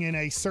going in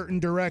a certain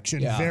direction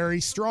very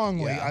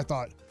strongly, I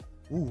thought,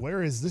 ooh,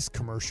 where is this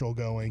commercial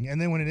going? And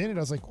then when it ended,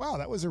 I was like, wow,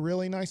 that was a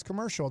really nice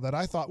commercial that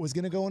I thought was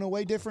going to go in a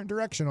way different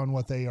direction on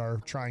what they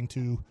are trying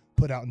to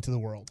put out into the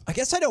world. I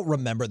guess I don't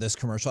remember this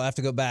commercial. I have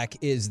to go back.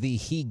 Is the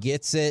He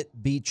Gets It,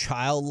 Be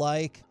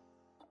Childlike,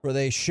 where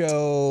they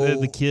show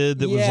the kid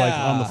that was like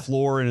on the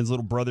floor and his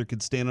little brother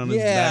could stand on his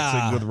back so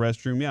he could go to the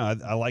restroom. Yeah,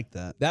 I like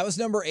that. That was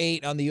number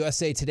 8 on the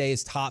USA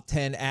Today's top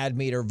 10 ad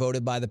meter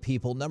voted by the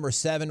people. Number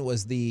 7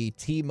 was the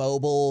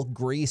T-Mobile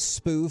Grease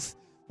spoof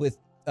with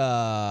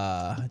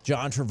John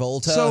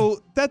Travolta.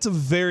 So that's a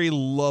very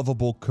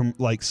lovable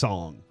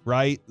song,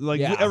 right? Like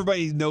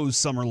everybody knows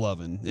Summer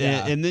Lovin'.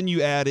 And then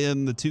you add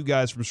in the two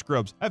guys from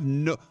Scrubs. I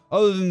have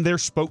other than their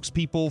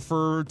spokespeople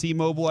for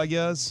T-Mobile, I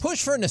guess.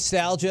 Push for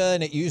nostalgia,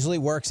 and it usually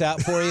works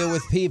out for you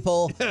with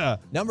people. Yeah.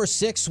 Number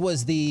 6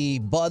 was the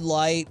Bud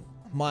Light,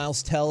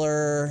 Miles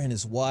Teller and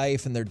his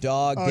wife and their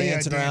dog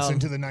dancing around. Dancing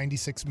to the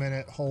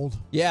 96-minute hold.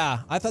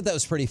 Yeah, I thought that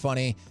was pretty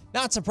funny.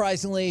 Not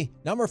surprisingly,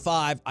 number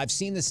 5, I've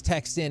seen this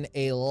text in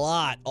a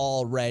lot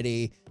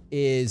already,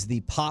 is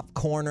the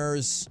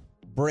Popcorners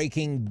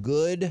Breaking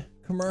Good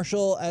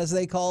commercial, as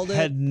they called it.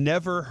 Had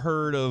never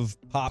heard of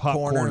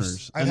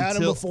Popcorners. I've had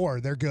them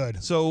before. They're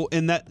good. So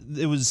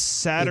it was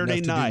Saturday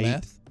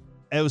night.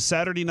 It was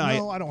Saturday night.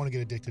 No, I don't want to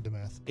get addicted to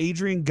meth.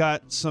 Adrian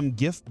got some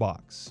gift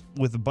box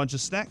with a bunch of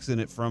snacks in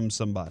it from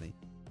somebody.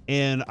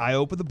 And I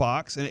opened the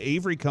box, and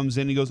Avery comes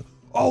in and he goes,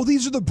 oh,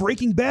 these are the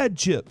Breaking Bad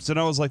chips. And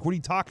I was like, what are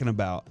you talking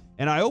about?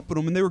 And I opened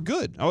them, and they were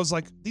good. I was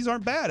like, these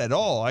aren't bad at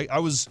all. I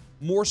was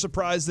more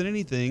surprised than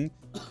anything.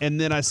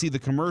 And then I see the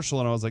commercial,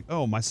 and I was like,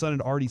 oh, my son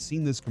had already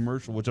seen this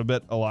commercial, which I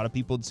bet a lot of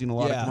people had seen a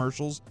lot of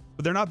commercials.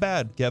 But they're not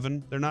bad,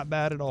 Kevin. They're not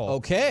bad at all.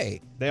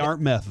 Okay. They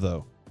aren't meth,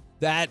 though.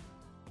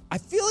 I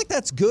feel like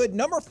that's good.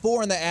 Number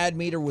 4 in the ad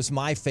meter was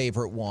my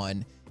favorite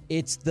one.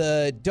 It's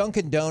the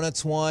Dunkin'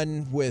 Donuts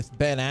one with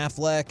Ben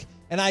Affleck.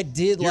 And I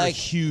did You're a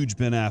huge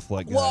Ben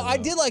Affleck guy. Well, I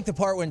did like the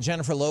part when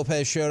Jennifer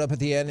Lopez showed up at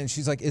the end and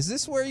she's like, is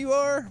this where you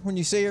are when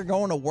you say you're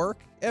going to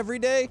work every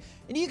day?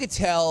 And you could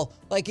tell,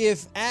 like,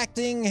 if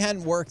acting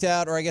hadn't worked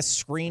out, or I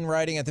guess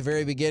screenwriting at the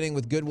very beginning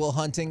with Good Will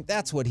Hunting,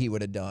 that's what he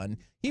would have done.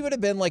 He would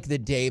have been like the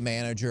day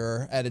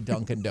manager at a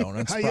Dunkin'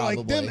 Donuts, How probably. You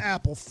like them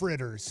apple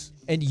fritters.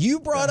 And you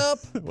brought up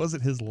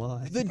wasn't his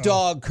line. The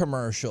dog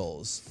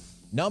commercials.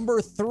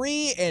 Number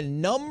 3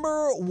 and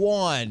number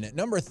 1.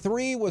 Number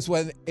 3 was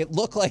when it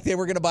looked like they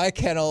were going to buy a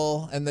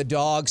kennel and the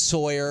dog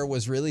Sawyer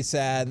was really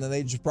sad, and then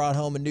they just brought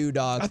home a new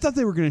dog. I thought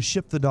they were going to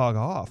ship the dog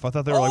off. I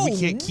thought they were like, we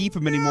can't keep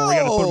him anymore. We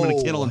got to put him in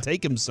a kennel and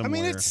take him somewhere.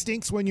 I mean, it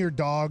stinks when your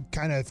dog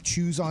kind of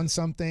chews on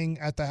something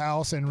at the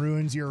house and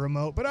ruins your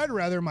remote, but I'd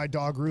rather my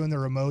dog ruin the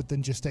remote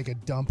than just take a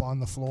dump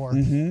on the floor.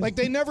 Mm-hmm. Like,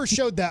 they never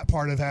showed that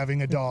part of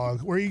having a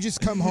dog, where you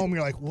just come home,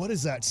 you're like, what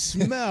is that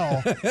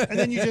smell? And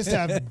then you just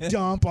have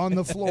dump on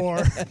the floor.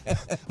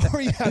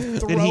 Or you have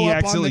throw and he up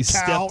accidentally on the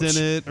couch, stepped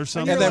in it or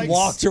something. And then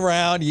walked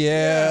around.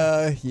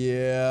 Yeah.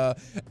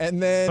 And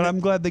then. But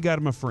I'm glad they got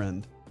him a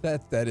friend.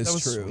 That is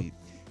was true. Sweet.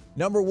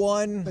 Number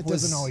 1 That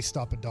doesn't always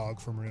stop a dog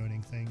from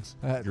ruining things.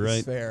 That's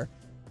right. Fair.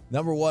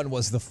 Number 1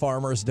 was the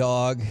farmer's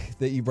dog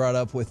that you brought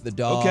up with the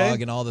dog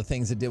and all the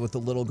things it did with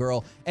the little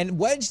girl. And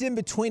wedged in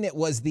between it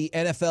was the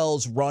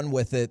NFL's run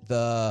with it,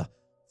 the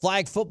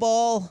flag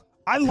football.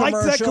 I liked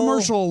that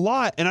commercial a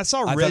lot, and I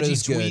saw Reggie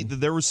tweet good. that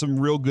there was some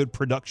real good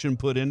production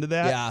put into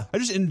that. Yeah. I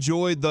just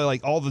enjoyed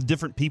all the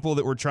different people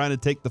that were trying to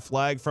take the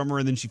flag from her,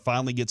 and then she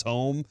finally gets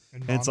home,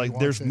 and it's like,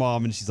 there's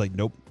Mom, and she's like,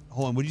 nope.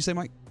 Hold on, what did you say,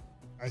 Mike?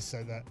 I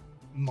said that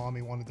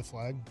Mommy wanted the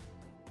flag.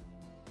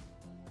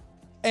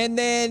 And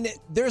then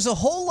there's a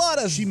whole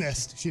lot of... She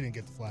missed. She didn't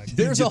get the flag.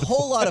 There's a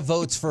whole lot of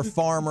votes for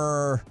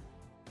Farmer...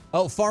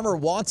 Oh, Farmer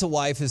Wants a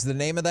Wife is the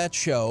name of that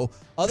show.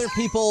 Other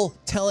people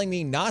telling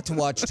me not to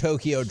watch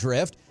Tokyo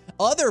Drift.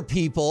 Other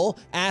people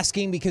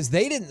asking because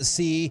they didn't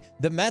see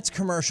the Mets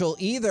commercial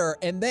either.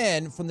 And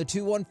then from the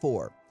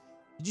 214,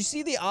 did you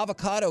see the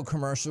avocado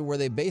commercial where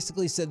they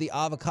basically said the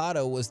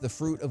avocado was the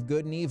fruit of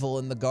good and evil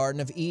in the Garden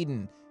of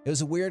Eden? It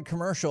was a weird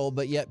commercial,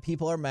 but yet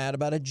people are mad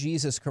about a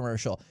Jesus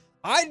commercial.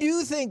 I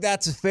do think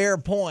that's a fair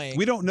point.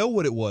 We don't know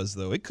what it was,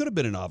 though. It could have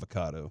been an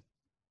avocado.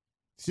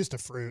 It's just a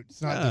fruit.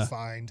 It's not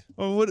defined.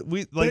 Well,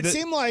 but it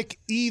seemed like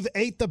Eve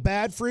ate the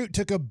bad fruit,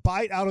 took a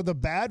bite out of the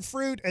bad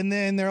fruit, and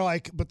then they're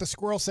like, but the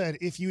squirrel said,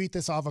 if you eat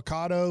this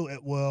avocado,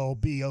 it will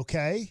be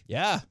okay.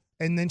 Yeah.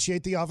 And then she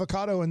ate the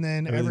avocado, and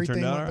then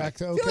everything went back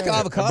to okay. I feel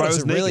like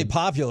avocados are really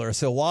popular,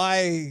 so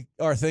why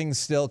are things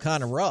still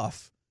kind of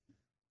rough?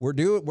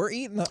 We're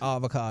eating the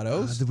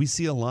avocados. Did we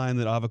see a line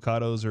that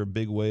avocados are a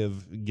big way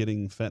of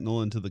getting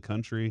fentanyl into the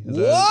country?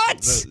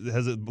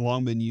 Has it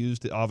long been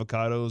used?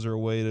 Avocados are a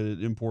way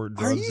to import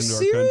drugs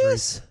into our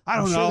country? I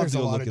don't know. There's a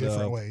lot of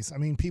different ways. I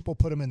mean, people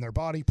put them in their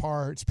body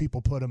parts.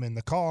 People put them in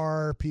the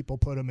car. People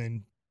put them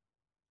in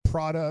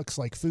products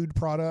like food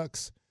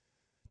products.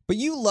 But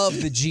you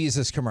love the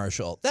Jesus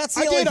commercial. That's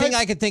the only thing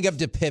I could think of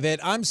to pivot.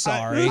 I'm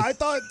sorry. I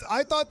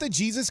thought the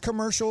Jesus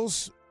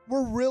commercials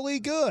were really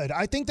good.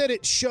 I think that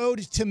it showed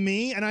to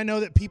me, and I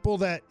know that people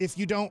that if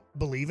you don't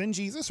believe in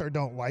Jesus or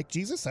don't like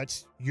Jesus,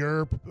 that's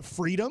your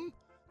freedom,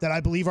 that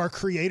I believe our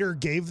Creator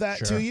gave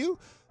that to you.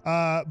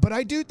 But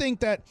I do think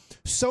that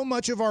so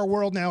much of our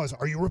world now is,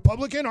 are you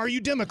Republican? Are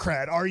you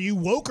Democrat? Are you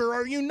woke or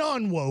are you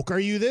non-woke? Are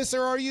you this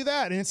or are you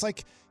that? And it's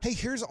like, hey,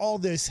 here's all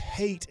this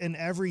hate and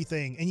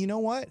everything. And you know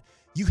what?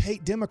 You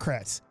hate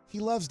Democrats. He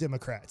loves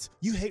Democrats.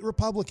 You hate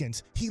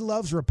Republicans. He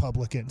loves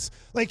Republicans.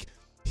 Like,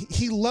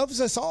 he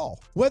loves us all,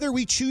 whether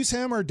we choose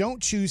him or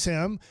don't choose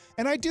him.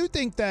 And I do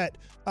think that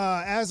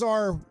as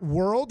our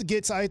world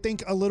gets, I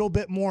think, a little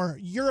bit more,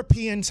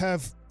 Europeans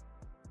have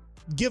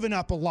given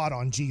up a lot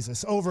on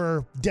Jesus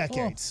over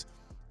decades.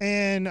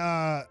 And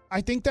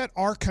I think that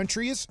our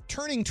country is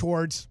turning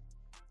towards,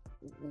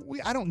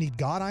 I don't need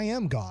God, I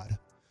am God.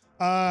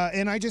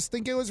 And I just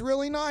think it was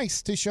really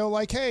nice to show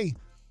like, hey,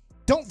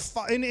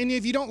 and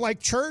if you don't like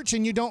church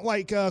and you don't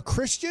like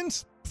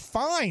Christians,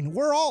 fine.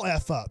 We're all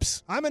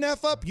F-ups. I'm an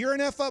F-up. You're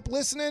an F-up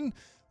listening.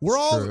 We're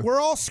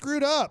all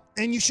screwed up.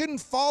 And you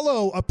shouldn't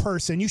follow a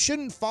person. You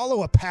shouldn't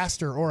follow a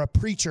pastor or a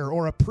preacher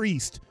or a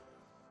priest.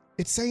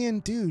 It's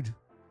saying, dude,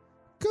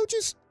 go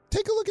just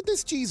take a look at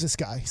this Jesus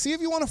guy. See if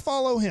you want to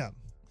follow him.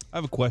 I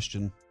have a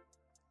question.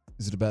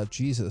 Is it about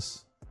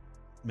Jesus?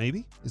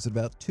 Maybe. Is it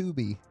about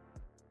Tubi?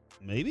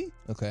 Maybe.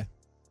 Okay.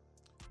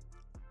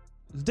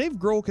 Is Dave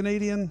Grohl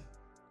Canadian?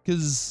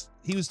 Because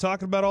he was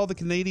talking about all the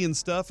Canadian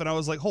stuff, and I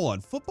was like, hold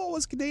on, football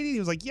was Canadian? He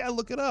was like, yeah,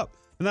 look it up.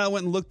 And then I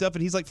went and looked up,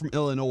 and he's like from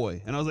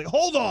Illinois. And I was like,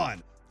 hold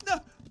on. No,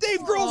 Dave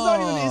Grohl's not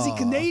even, is he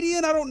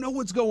Canadian? I don't know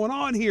what's going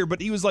on here. But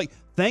he was like,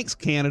 thanks,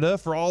 Canada,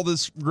 for all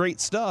this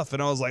great stuff.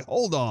 And I was like,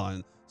 hold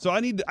on. So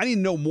I need to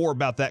know more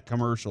about that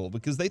commercial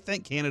because they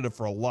thank Canada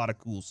for a lot of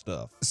cool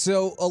stuff.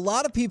 So a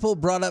lot of people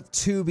brought up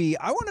Tubi.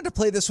 I wanted to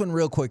play this one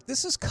real quick.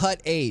 This is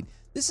Cut 8.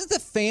 This is the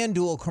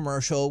FanDuel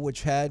commercial,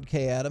 which had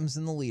Kay Adams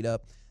in the lead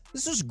up.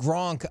 This was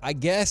Gronk, I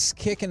guess,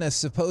 kicking a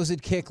supposed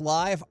kick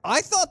live.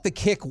 I thought the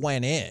kick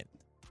went in.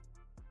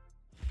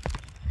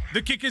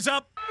 The kick is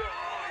up.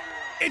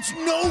 It's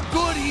no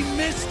good. He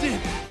missed it.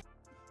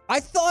 I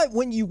thought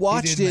when you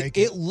watched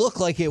it looked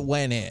like it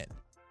went in.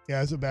 Yeah,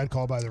 it was a bad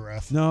call by the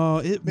ref. No,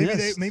 it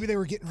missed. Maybe they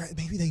were getting right.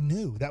 Maybe they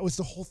knew. That was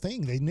the whole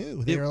thing. They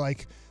knew. They were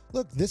like,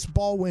 look, this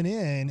ball went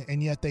in,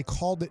 and yet they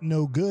called it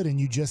no good, and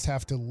you just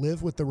have to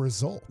live with the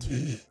result.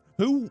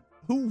 Who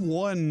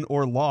won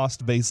or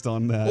lost based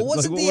on that? Well,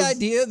 wasn't the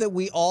idea that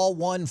we all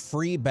won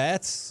free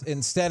bets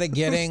instead of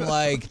getting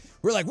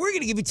we're going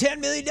to give you $10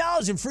 million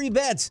in free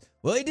bets.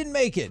 Well, he didn't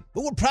make it,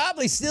 but we're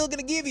probably still going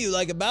to give you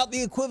about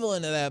the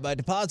equivalent of that by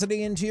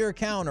depositing into your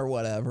account or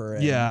whatever.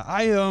 And yeah,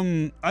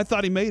 I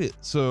thought he made it.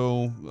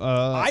 So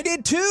I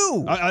did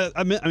too.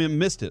 I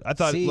missed it. I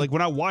thought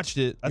when I watched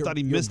it, I thought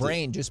he missed it. Your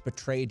brain just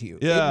betrayed you.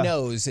 Yeah. It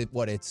knows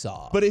what it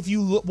saw. But if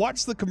you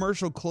watch the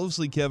commercial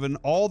closely, Kevin,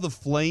 all the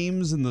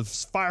flames and the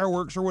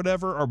fireworks or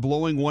whatever are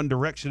blowing one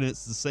direction.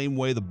 It's the same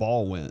way the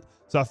ball went.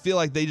 So I feel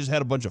like they just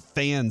had a bunch of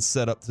fans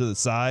set up to the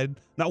side.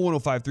 Not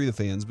 105.3 the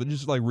fans, but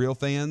just like real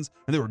fans.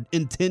 And they were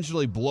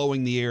intentionally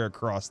blowing the air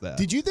across that.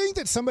 Did you think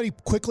that somebody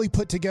quickly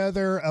put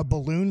together a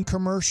balloon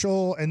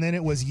commercial and then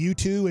it was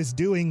U2 is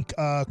doing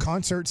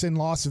concerts in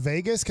Las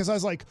Vegas? Because I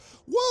was like,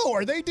 whoa,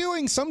 are they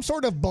doing some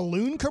sort of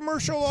balloon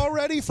commercial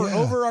already for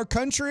over our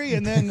country?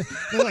 And then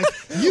they're like,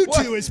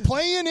 U2 is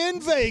playing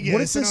in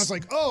Vegas. And I was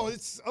like, oh,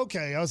 it's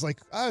okay.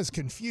 I was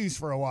confused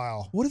for a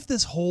while. What if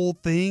this whole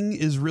thing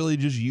is really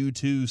just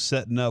U2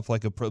 setting up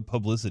like a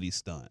publicity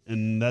stunt?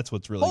 And that's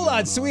what's really going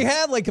on. So we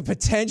had a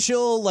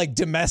potential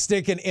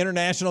domestic and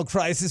international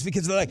crisis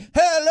because they're like,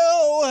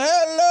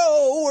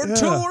 hello, we're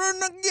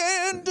touring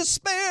again to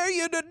spare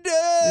you to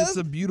death. It's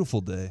a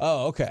beautiful day.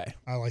 Oh, okay.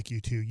 I like you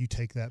too. You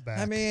take that back.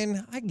 I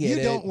mean, I get it.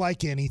 You don't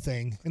like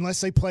anything unless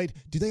they played.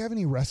 Do they have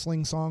any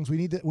wrestling songs? We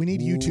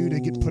need you two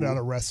to put out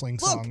a wrestling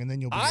song, and then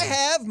you'll be. I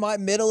have my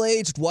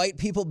middle-aged white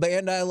people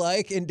band I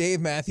like in Dave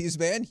Matthews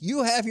Band.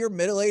 You have your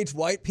middle-aged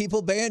white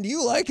people band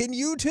you like in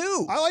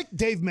U2. I like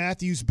Dave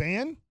Matthews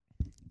Band.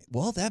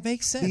 Well, that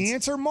makes sense. The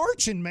answer,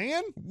 marching,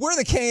 man. We're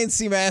the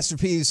KNC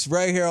Masterpiece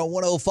right here on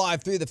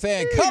 105.3 The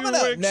Fan. Coming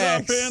up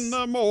next. Wakes up in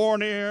the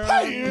morning.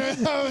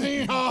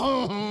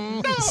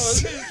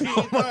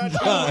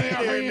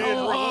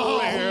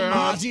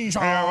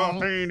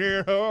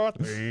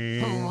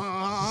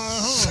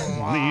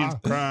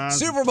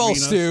 Super Bowl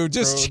stew.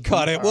 Just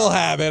cut it. We'll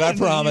have it. I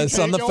promise.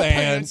 On The Fan.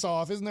 Pants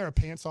off. Isn't there a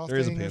pants off There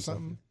is a thing pants or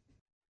something?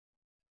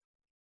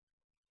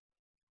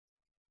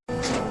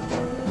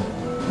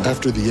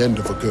 After the end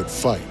of a good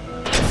fight,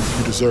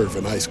 you deserve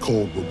an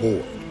ice-cold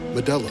reward.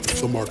 Modelo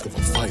is the mark of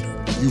a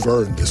fighter. You've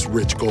earned this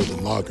rich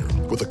golden lager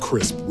with a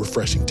crisp,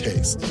 refreshing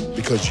taste.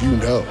 Because you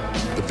know,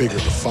 the bigger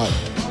the fight,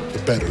 the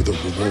better the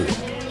reward.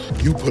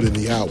 You put in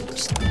the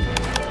hours,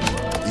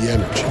 the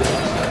energy,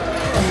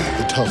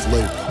 the tough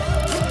labor.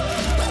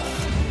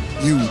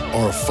 You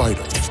are a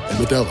fighter, and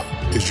Modelo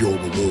is your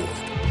reward.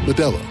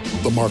 Modelo,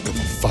 the mark of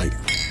a fighter.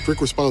 Drink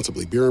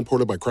responsibly. Beer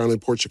imported by Crown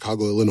Imports,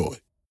 Chicago, Illinois.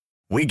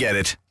 We get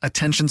it.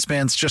 Attention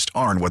spans just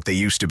aren't what they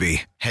used to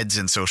be. Heads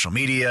in social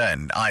media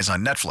and eyes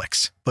on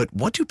Netflix. But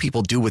what do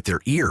people do with their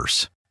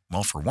ears?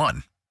 Well, for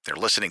one, they're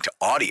listening to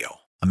audio.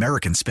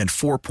 Americans spend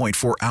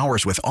 4.4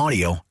 hours with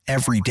audio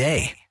every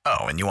day. Oh,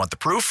 and you want the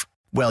proof?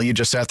 Well, you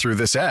just sat through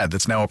this ad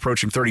that's now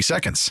approaching 30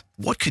 seconds.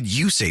 What could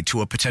you say to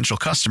a potential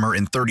customer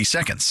in 30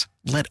 seconds?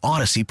 Let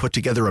Odyssey put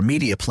together a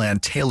media plan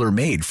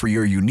tailor-made for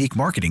your unique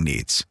marketing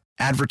needs.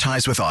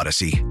 Advertise with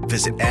Odyssey.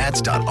 Visit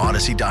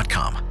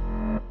ads.odyssey.com.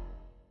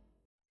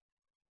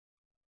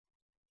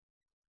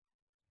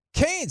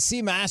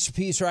 KNC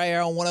Masterpiece right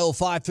here on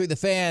 105.3 The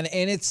Fan,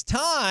 and it's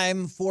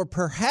time for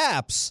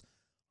perhaps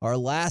our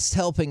last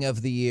helping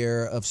of the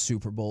year of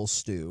Super Bowl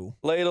stew.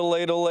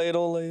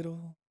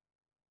 Ladle.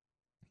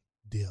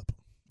 Dip.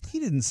 He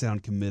didn't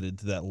sound committed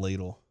to that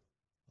ladle.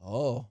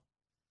 Oh,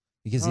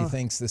 because he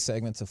thinks this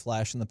segment's a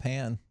flash in the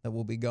pan that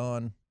will be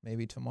gone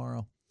maybe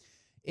tomorrow.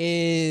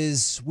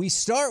 We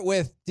start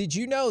with, did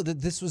you know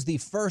that this was the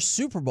first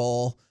Super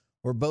Bowl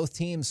where both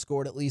teams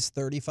scored at least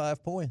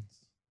 35 points?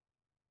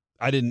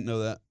 I didn't know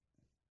that.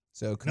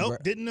 So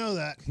Nope, didn't know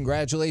that.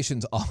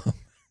 Congratulations.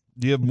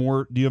 Do you have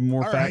more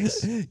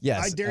facts? Right.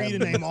 Yes. I dare you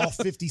to name all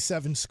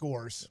 57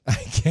 scores. I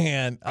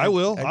can't. I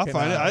will. I'll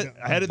find it.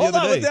 I had it the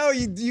other day. No,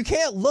 you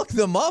can't look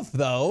them up,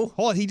 though.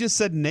 Hold on. He just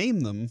said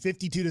name them.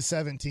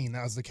 52-17.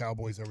 That was the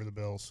Cowboys over the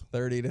Bills.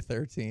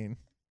 30-13.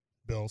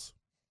 Bills.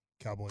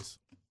 Cowboys.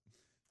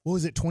 What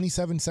was it,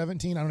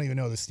 27-17? I don't even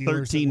know. The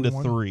Steelers.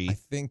 13-3. I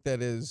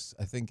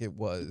think it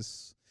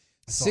was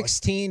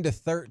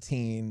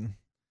 16-13.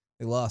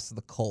 They lost to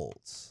the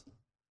Colts.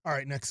 All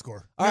right, next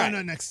score. All right.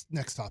 No, next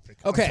topic.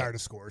 Okay. I'm tired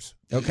of scores.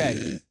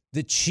 Okay.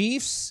 The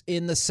Chiefs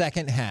in the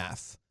second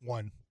half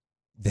won.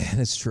 That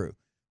is true.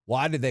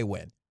 Why did they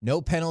win?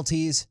 No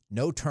penalties,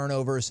 no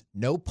turnovers,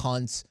 no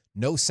punts,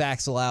 no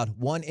sacks allowed,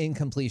 one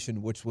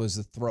incompletion, which was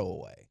a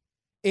throwaway.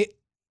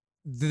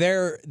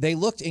 They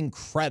looked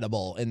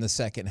incredible in the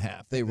second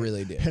half. They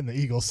really did. And the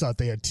Eagles thought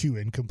they had 2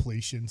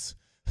 incompletions.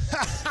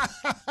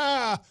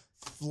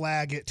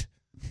 Flag it.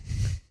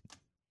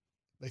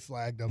 They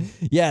flagged them.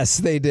 Yes,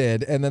 they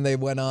did. And then they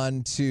went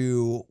on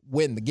to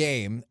win the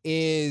game.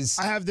 I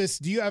have this.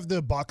 Do you have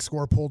the box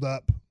score pulled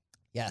up?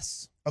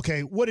 Yes.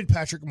 Okay. What did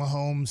Patrick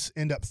Mahomes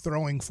end up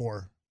throwing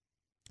for?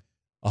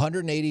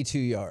 182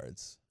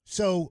 yards.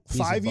 So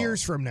 5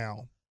 years from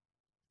now,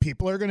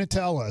 people are going to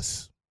tell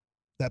us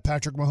that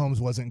Patrick Mahomes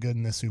wasn't good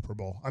in this Super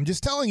Bowl. I'm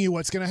just telling you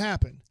what's going to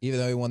happen. Even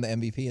though he won the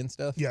MVP and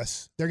stuff?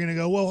 Yes. They're going to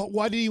go, well,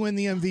 why did he win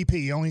the MVP?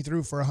 He only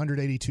threw for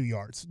 182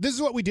 yards. This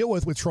is what we deal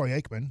with Troy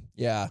Aikman.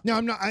 Yeah. No,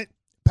 I'm not.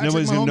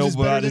 Nobody's going to know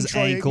about his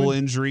ankle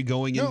injury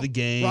going into the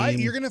game. Right?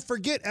 You're going to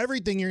forget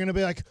everything. You're going to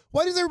be like,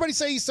 why does everybody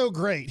say he's so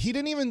great? He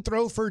didn't even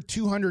throw for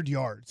 200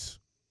 yards.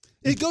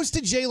 It goes to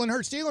Jalen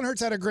Hurts. Jalen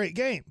Hurts had a great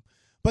game.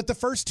 But the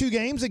first 2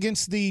 games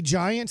against the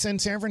Giants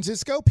and San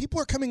Francisco, people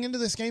are coming into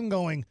this game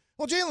going,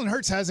 well, Jalen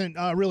Hurts hasn't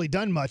really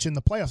done much in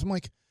the playoffs. I'm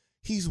like,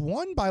 he's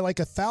won by like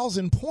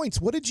 1,000 points.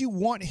 What did you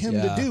want him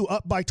to do?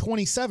 Up by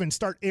 27,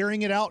 start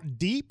airing it out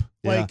deep?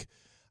 Yeah. Like,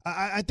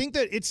 I think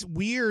that it's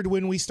weird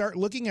when we start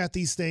looking at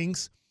these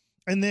things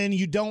and then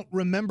you don't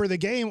remember the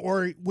game,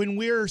 or when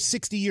we're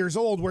 60 years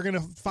old, we're going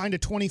to find a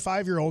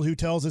 25-year-old who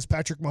tells us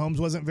Patrick Mahomes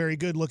wasn't very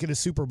good. Look at his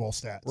Super Bowl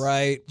stats.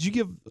 Right. Did you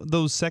give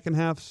those second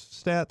half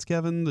stats,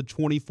 Kevin? The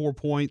 24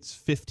 points,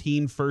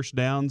 15 first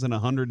downs, and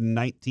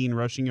 119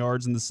 rushing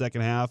yards in the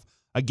second half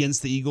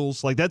against the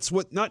Eagles? Like, that's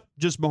what, not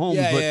just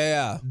Mahomes,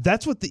 but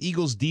that's what the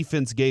Eagles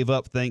defense gave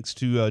up thanks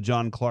to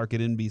John Clark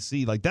at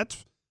NBC. Like,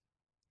 that's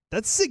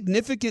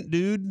significant,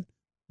 dude.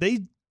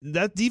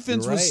 That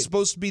defense was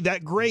supposed to be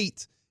that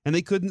great, and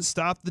they couldn't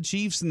stop the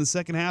Chiefs in the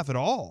second half at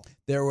all.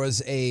 There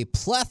was a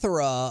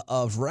plethora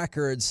of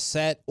records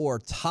set or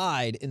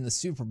tied in the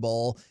Super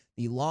Bowl.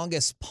 The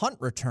longest punt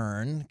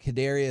return,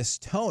 Kadarius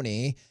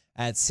Toney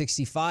at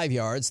 65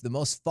 yards. The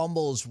most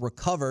fumbles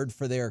recovered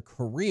for their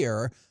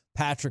career,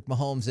 Patrick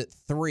Mahomes at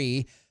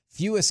 3.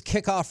 Fewest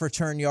kickoff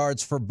return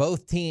yards for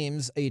both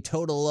teams, a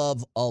total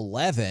of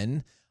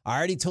 11. I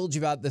already told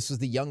you about this was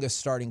the youngest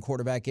starting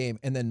quarterback game,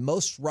 and then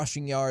most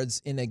rushing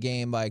yards in a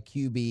game by a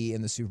QB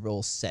in the Super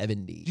Bowl,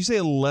 70. Did you say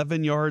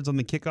 11 yards on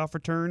the kickoff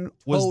return?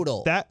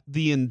 Total.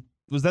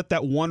 Was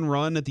that one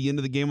run at the end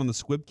of the game on the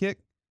squib kick?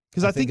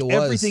 Because I think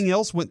everything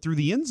else went through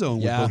the end zone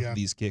with both of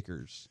these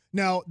kickers.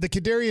 Now, the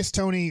Kadarius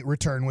Toney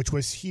return, which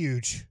was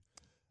huge.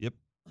 Yep.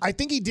 I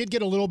think he did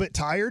get a little bit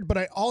tired, but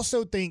I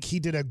also think he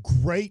did a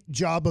great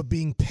job of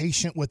being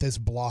patient with his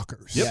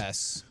blockers. Yep.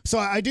 Yes. So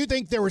I do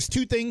think there was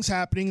two things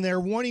happening there.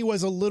 One, he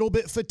was a little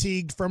bit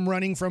fatigued from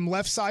running from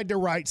left side to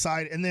right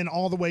side and then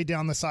all the way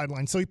down the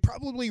sideline. So he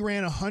probably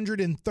ran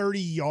 130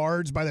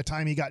 yards by the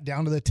time he got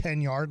down to the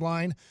 10-yard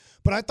line.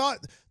 But I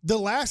thought the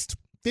last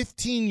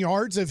 15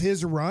 yards of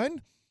his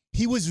run,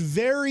 he was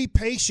very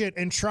patient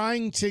and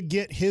trying to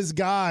get his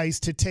guys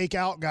to take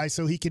out guys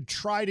so he could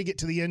try to get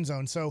to the end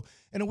zone. So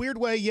in a weird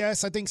way,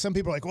 yes, I think some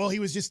people are like, well, he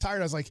was just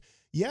tired. I was like,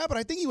 yeah, but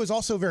I think he was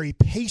also very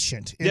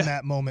patient in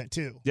that moment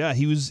too. Yeah,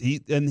 he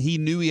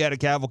knew he had a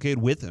cavalcade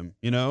with him.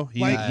 You know, he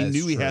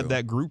knew he had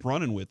that group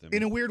running with him.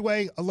 In a weird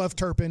way, I love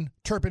Turpin.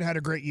 Turpin had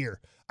a great year.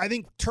 I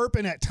think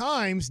Turpin at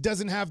times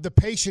doesn't have the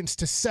patience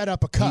to set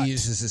up a cut. He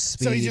uses his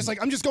speed. So he's just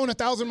like, I'm just going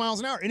 1,000 miles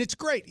an hour, and it's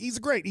great. He's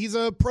He's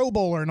a Pro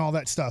Bowler and all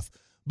that stuff.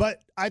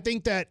 But I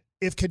think that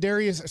if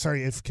Turpin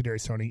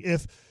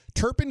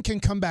can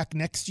come back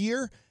next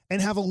year and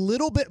have a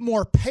little bit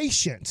more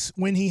patience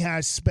when he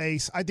has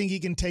space, I think he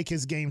can take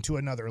his game to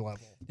another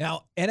level.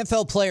 Now,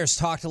 NFL players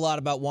talked a lot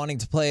about wanting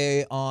to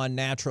play on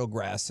natural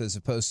grass as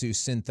opposed to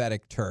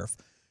synthetic turf.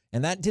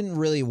 And that didn't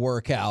really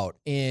work out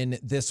in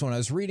this one. I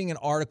was reading an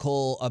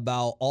article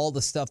about all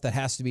the stuff that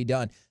has to be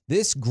done.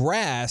 This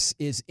grass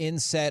is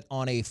inset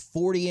on a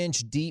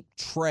 40-inch deep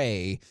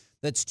tray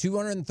that's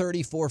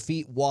 234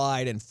 feet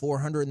wide and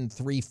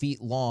 403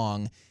 feet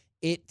long.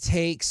 It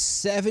takes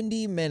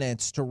 70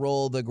 minutes to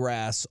roll the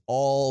grass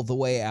all the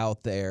way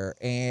out there.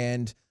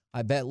 And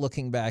I bet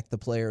looking back, the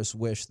players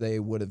wish they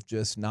would have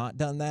just not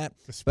done that.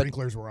 The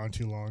sprinklers were on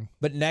too long.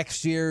 But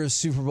next year's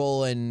Super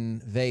Bowl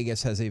in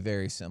Vegas has a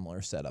very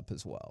similar setup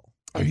as well.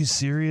 Are you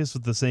serious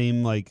with the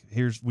same,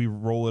 we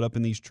roll it up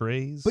in these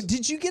trays? But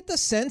did you get the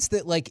sense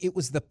that, it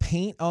was the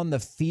paint on the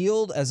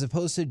field as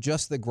opposed to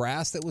just the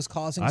grass that was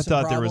causing some problems?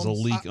 I thought there was a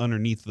leak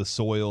underneath the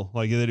soil.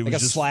 That it was a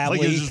just slab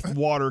leak? It was just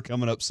water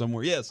coming up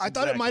somewhere. Yes, I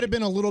thought it might have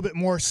been a little bit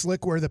more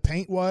slick where the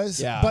paint was.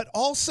 Yeah. But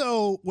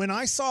also, when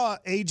I saw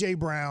A.J.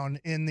 Brown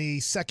in the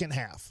second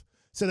half,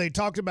 so they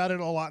talked about it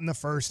a lot in the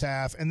first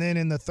half, and then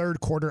in the third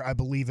quarter, I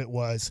believe it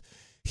was,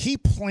 he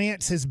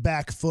plants his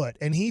back foot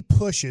and he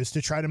pushes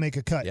to try to make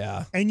a cut.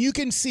 Yeah. And you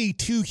can see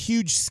two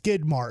huge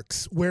skid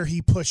marks where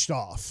he pushed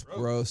off.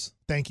 Gross.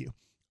 Thank you.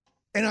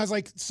 And I was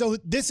like, so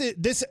this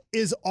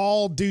is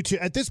all due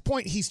to, at this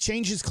point, he's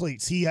changed his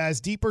cleats. He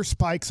has deeper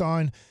spikes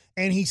on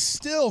and he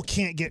still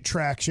can't get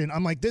traction.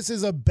 I'm like, this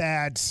is a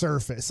bad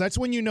surface. That's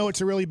when you know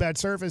it's a really bad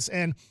surface.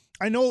 And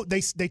I know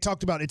they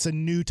talked about it's a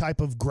new type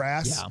of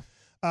grass.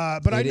 Yeah.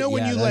 But I know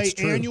when you lay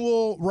true.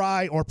 annual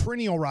rye or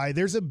perennial rye,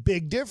 there's a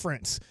big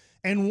difference.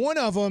 And one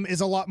of them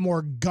is a lot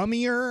more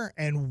gummier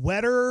and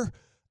wetter,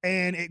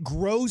 and it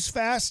grows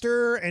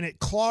faster, and it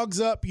clogs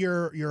up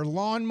your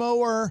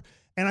lawnmower.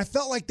 And I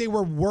felt like they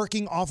were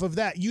working off of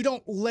that. You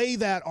don't lay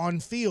that on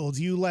fields.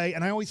 You lay,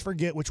 and I always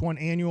forget which one,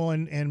 annual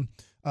and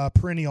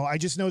perennial. I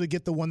just know to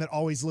get the one that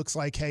always looks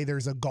like, hey,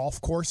 there's a golf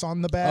course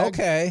on the bag.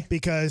 Okay.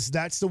 Because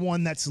that's the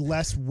one that's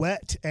less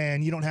wet,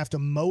 and you don't have to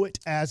mow it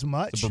as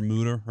much. The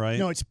Bermuda, right?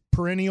 No, it's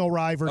perennial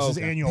rye versus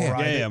annual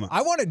rye. Yeah.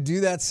 I want to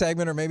do that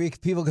segment, or maybe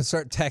people can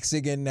start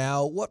texting in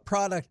now. What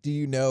product do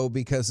you know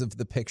because of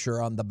the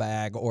picture on the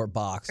bag or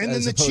box? And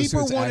then the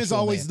cheaper one is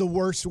always the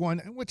worst one,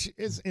 which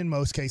is in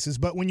most cases.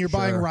 But when you're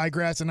buying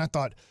ryegrass, and I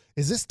thought,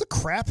 is this the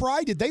crap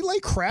rye? Did they lay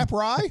crap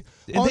rye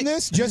on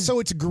this just so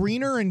it's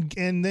greener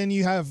and then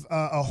you have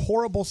a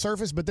horrible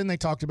surface? But then they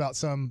talked about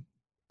some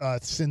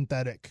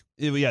synthetic.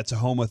 It's a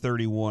Homa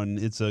 31.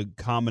 It's a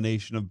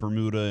combination of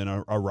Bermuda and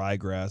a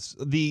ryegrass.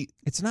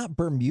 It's not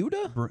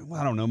Bermuda?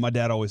 I don't know. My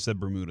dad always said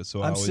Bermuda,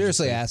 so I'm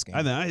seriously asking.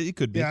 I mean, it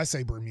could be. Yeah, I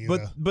say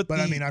Bermuda. But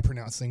I mean, I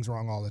pronounce things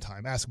wrong all the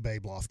time. Ask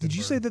Babe Lofton. Did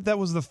you say that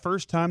was the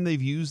first time they've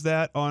used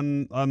that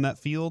on that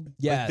field?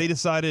 Yeah. They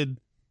decided,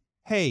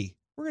 hey,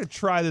 we're going to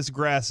try this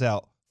grass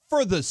out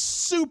for the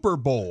Super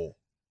Bowl.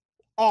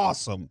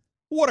 Awesome.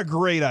 What a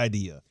great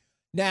idea.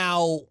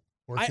 Now,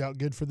 worked out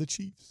good for the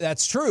Chiefs.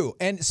 That's true.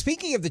 And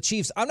speaking of the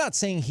Chiefs, I'm not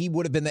saying he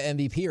would have been the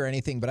MVP or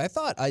anything, but I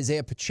thought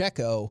Isaiah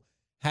Pacheco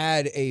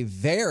had a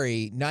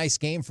very nice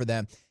game for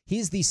them.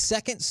 He's the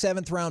second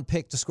 7th-round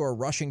pick to score a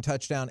rushing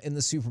touchdown in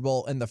the Super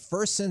Bowl and the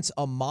first since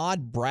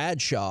Ahmad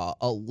Bradshaw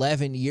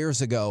 11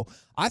 years ago.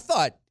 I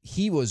thought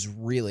he was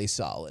really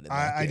solid in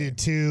that game. I did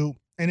too.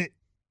 And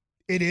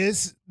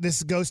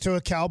this goes to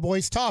a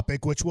Cowboys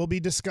topic, which will be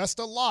discussed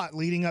a lot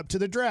leading up to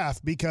the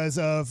draft because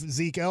of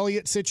Zeke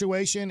Elliott's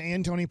situation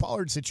and Tony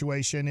Pollard's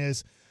situation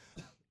is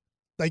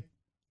like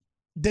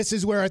this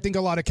is where I think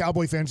a lot of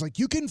Cowboy fans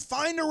you can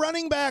find a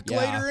running back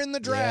later in the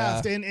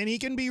draft, and he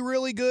can be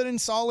really good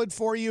and solid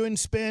for you and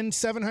spend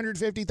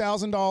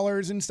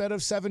 $750,000 instead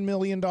of $7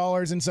 million.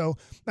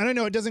 And I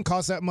know it doesn't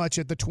cost that much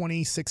at the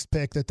 26th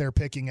pick that they're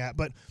picking at,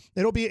 but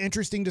it'll be an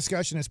interesting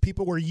discussion as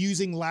people were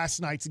using last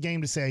night's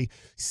game to say,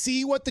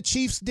 see what the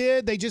Chiefs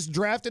did. They just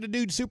drafted a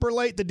dude super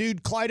late. The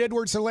dude Clyde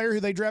Edwards-Helaire, who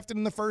they drafted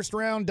in the first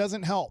round,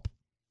 doesn't help.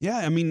 Yeah,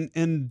 I mean,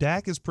 and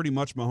Dak is pretty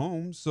much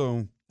Mahomes,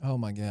 so... Oh,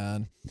 my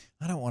God.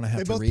 I don't want to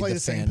have to read the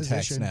fan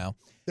text now.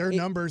 Their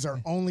numbers are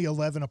only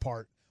 11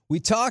 apart. We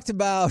talked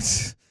about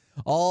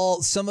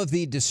some of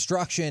the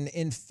destruction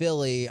in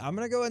Philly. I'm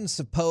going to go ahead and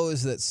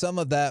suppose that some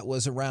of that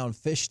was around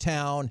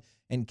Fishtown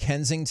and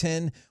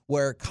Kensington,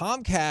 where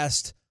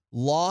Comcast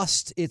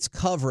lost its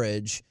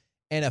coverage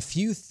and a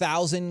few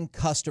thousand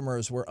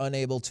customers were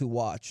unable to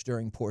watch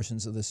during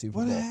portions of the Super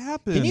Bowl. What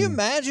happened? Can you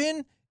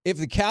imagine if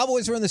the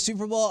Cowboys were in the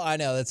Super Bowl? I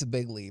know, that's a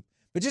big leap.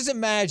 But just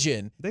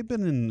imagine. They've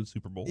been in the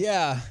Super Bowl.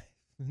 Yeah.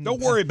 Don't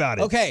worry about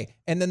it. Okay.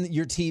 And then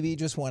your TV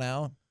just went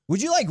out.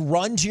 Would you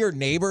run to your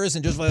neighbors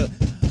and just I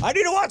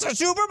need to watch the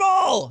Super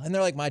Bowl? And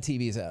they're like, my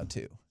TV's out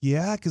too.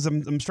 Yeah, because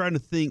I'm trying to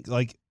think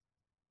I'm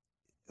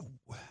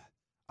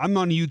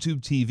on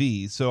YouTube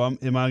TV, so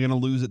am I going to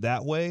lose it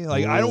that way?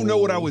 I don't know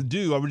what I would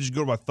do. I would just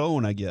go to my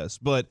phone, I guess.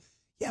 But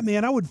yeah,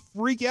 man, I would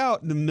freak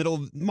out in the middle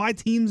of my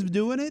team's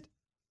doing it.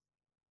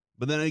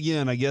 But then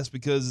again, I guess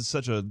because it's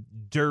such a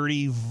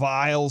dirty,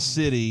 vile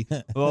city,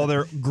 all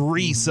their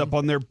grease up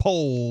on their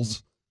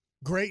poles.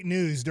 Great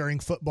news during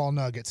Football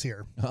Nuggets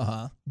here.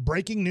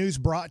 Breaking news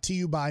brought to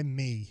you by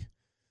me.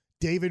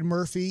 David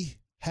Murphy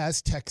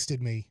has texted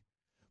me.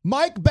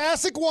 Mike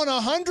Bassick won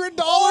 $100 in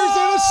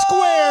a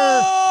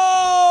square.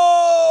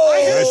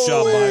 Nice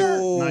job,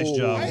 Mike. Nice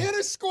job. I hit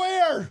a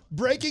square.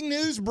 Breaking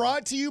news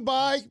brought to you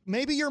by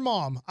maybe your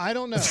mom. I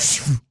don't know.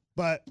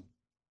 But...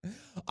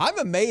 I'm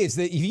amazed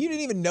that if you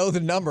didn't even know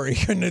the number, he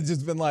couldn't have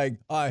just been like,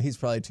 he's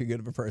probably too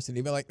good of a person.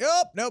 He'd be like,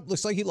 nope,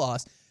 looks like he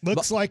lost.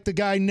 Looks like the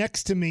guy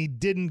next to me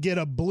didn't get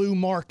a blue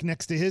mark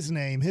next to his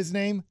name. His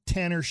name,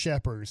 Tanner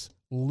Shepers.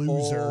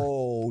 Loser.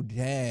 Oh,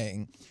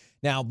 dang.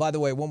 Now, by the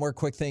way, one more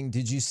quick thing.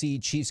 Did you see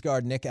Chiefs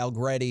guard Nick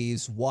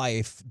Algretti's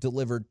wife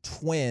delivered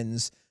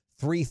twins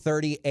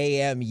 3:30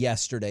 a.m.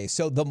 yesterday?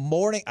 So the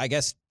morning, I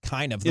guess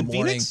kind of the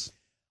morning. Phoenix?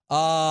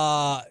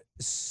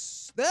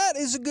 That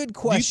is a good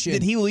question.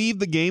 Did he leave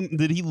the game?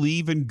 Did he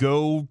leave and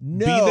go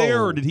be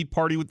there, or did he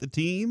party with the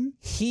team?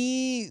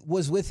 He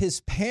was with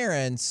his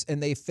parents,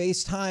 and they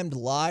FaceTimed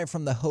live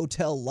from the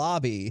hotel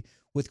lobby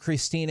with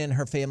Christina and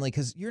her family,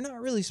 because you're not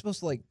really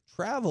supposed to,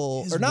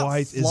 travel His or not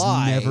wife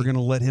fly. is never going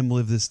to let him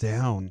live this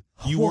down.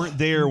 You weren't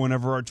there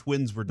whenever our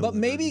twins were delivered. But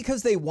maybe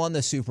because they won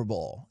the Super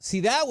Bowl.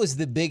 See, that was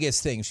the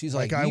biggest thing. She's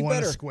like, I you won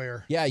better, a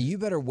square. Yeah, you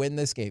better win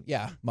this game.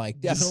 Yeah,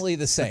 Mike, definitely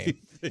the same.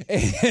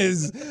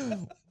 Is...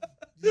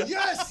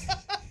 Yes!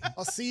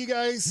 I'll see you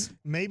guys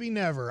maybe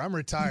never. I'm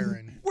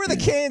retiring. We're the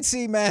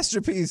KNC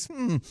Masterpiece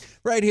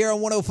right here on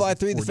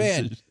 105.3 The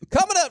Fan.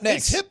 Coming up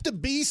next. It's hip to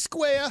be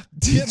square.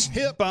 Hip,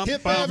 hip,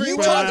 hip everywhere. You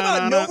talk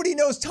about nobody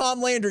knows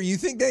Tom Lander. You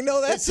think they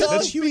know that song?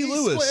 That's Huey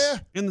Lewis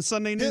in the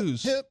Sunday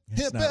News. Hip,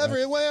 hip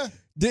everywhere.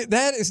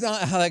 That is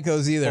not how that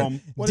goes either.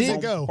 What does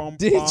it go?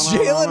 Did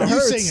Jalen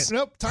Hurts you sing it?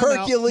 Nope,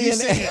 Herculean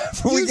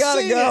We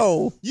gotta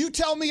go. You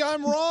tell me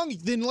I'm wrong,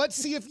 then let's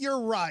see if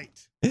you're right.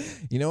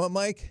 You know what,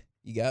 Mike?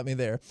 You got me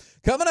there.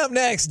 Coming up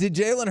next, did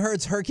Jalen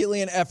Hurts'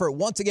 Herculean effort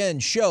once again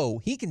show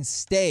he can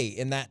stay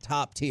in that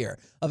top tier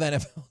of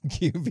NFL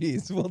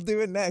QBs? We'll do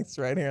it next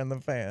right here on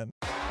The Fan.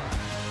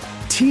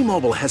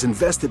 T-Mobile has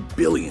invested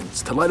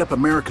billions to light up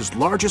America's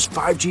largest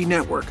 5G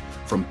network,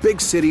 from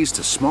big cities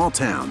to small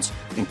towns,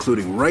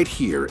 including right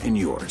here in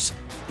yours.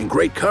 And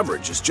great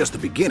coverage is just the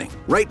beginning.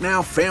 Right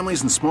now,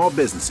 families and small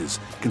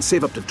businesses can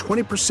save up to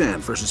 20%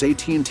 versus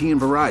AT&T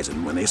and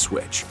Verizon when they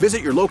switch.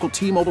 Visit your local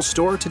T-Mobile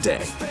store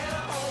today.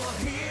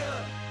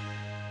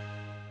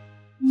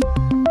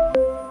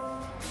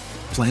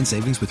 Plan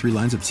savings with 3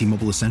 lines of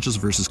T-Mobile Essentials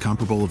versus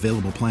comparable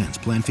available plans.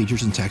 Plan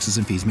features and taxes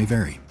and fees may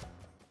vary.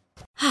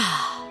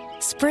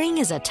 Spring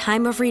is a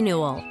time of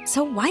renewal,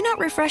 so why not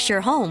refresh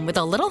your home with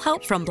a little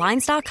help from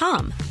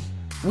Blinds.com?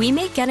 We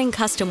make getting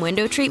custom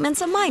window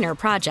treatments a minor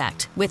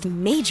project with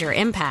major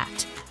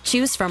impact.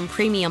 Choose from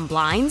premium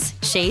blinds,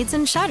 shades,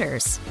 and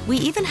shutters. We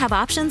even have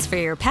options for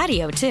your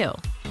patio, too.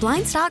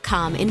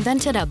 Blinds.com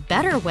invented a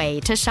better way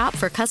to shop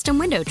for custom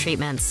window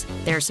treatments.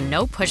 There's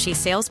no pushy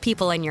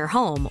salespeople in your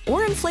home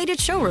or inflated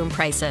showroom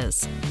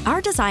prices.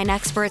 Our design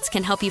experts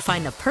can help you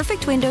find the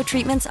perfect window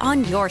treatments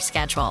on your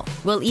schedule.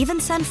 We'll even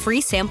send free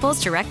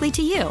samples directly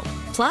to you.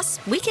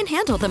 Plus, we can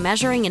handle the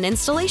measuring and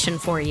installation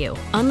for you.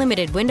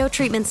 Unlimited window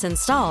treatments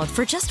installed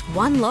for just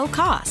one low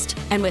cost.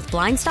 And with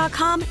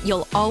Blinds.com,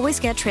 you'll always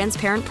get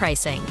transparent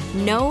pricing.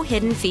 No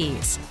hidden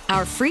fees.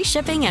 Our free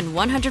shipping and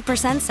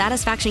 100%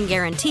 satisfaction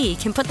guarantee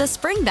can put the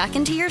spring back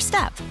into your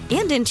step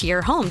and into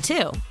your home,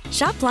 too.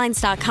 Shop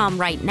Blinds.com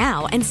right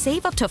now and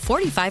save up to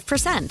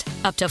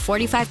 45%. Up to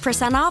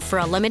 45% off for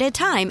a limited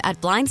time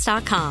at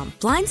Blinds.com.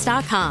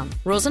 Blinds.com.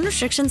 Rules and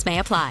restrictions may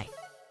apply.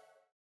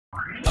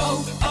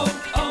 Oh,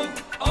 oh, oh,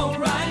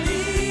 O'Reilly.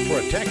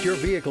 Protect your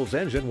vehicle's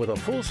engine with a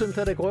full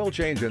synthetic oil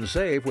change and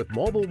save with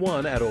Mobil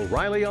 1 at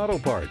O'Reilly Auto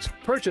Parts.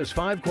 Purchase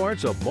 5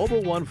 quarts of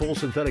Mobil 1 full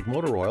synthetic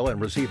motor oil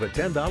and receive a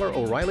 $10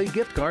 O'Reilly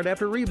gift card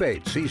after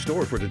rebate. See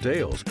store for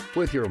details.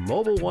 With your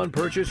Mobil 1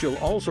 purchase, you'll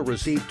also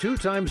receive 2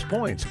 times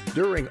points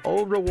during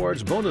O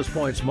Rewards Bonus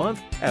Points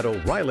Month at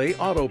O'Reilly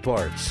Auto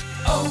Parts.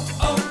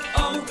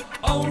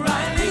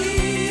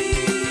 O'Reilly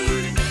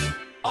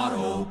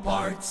Auto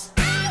Parts.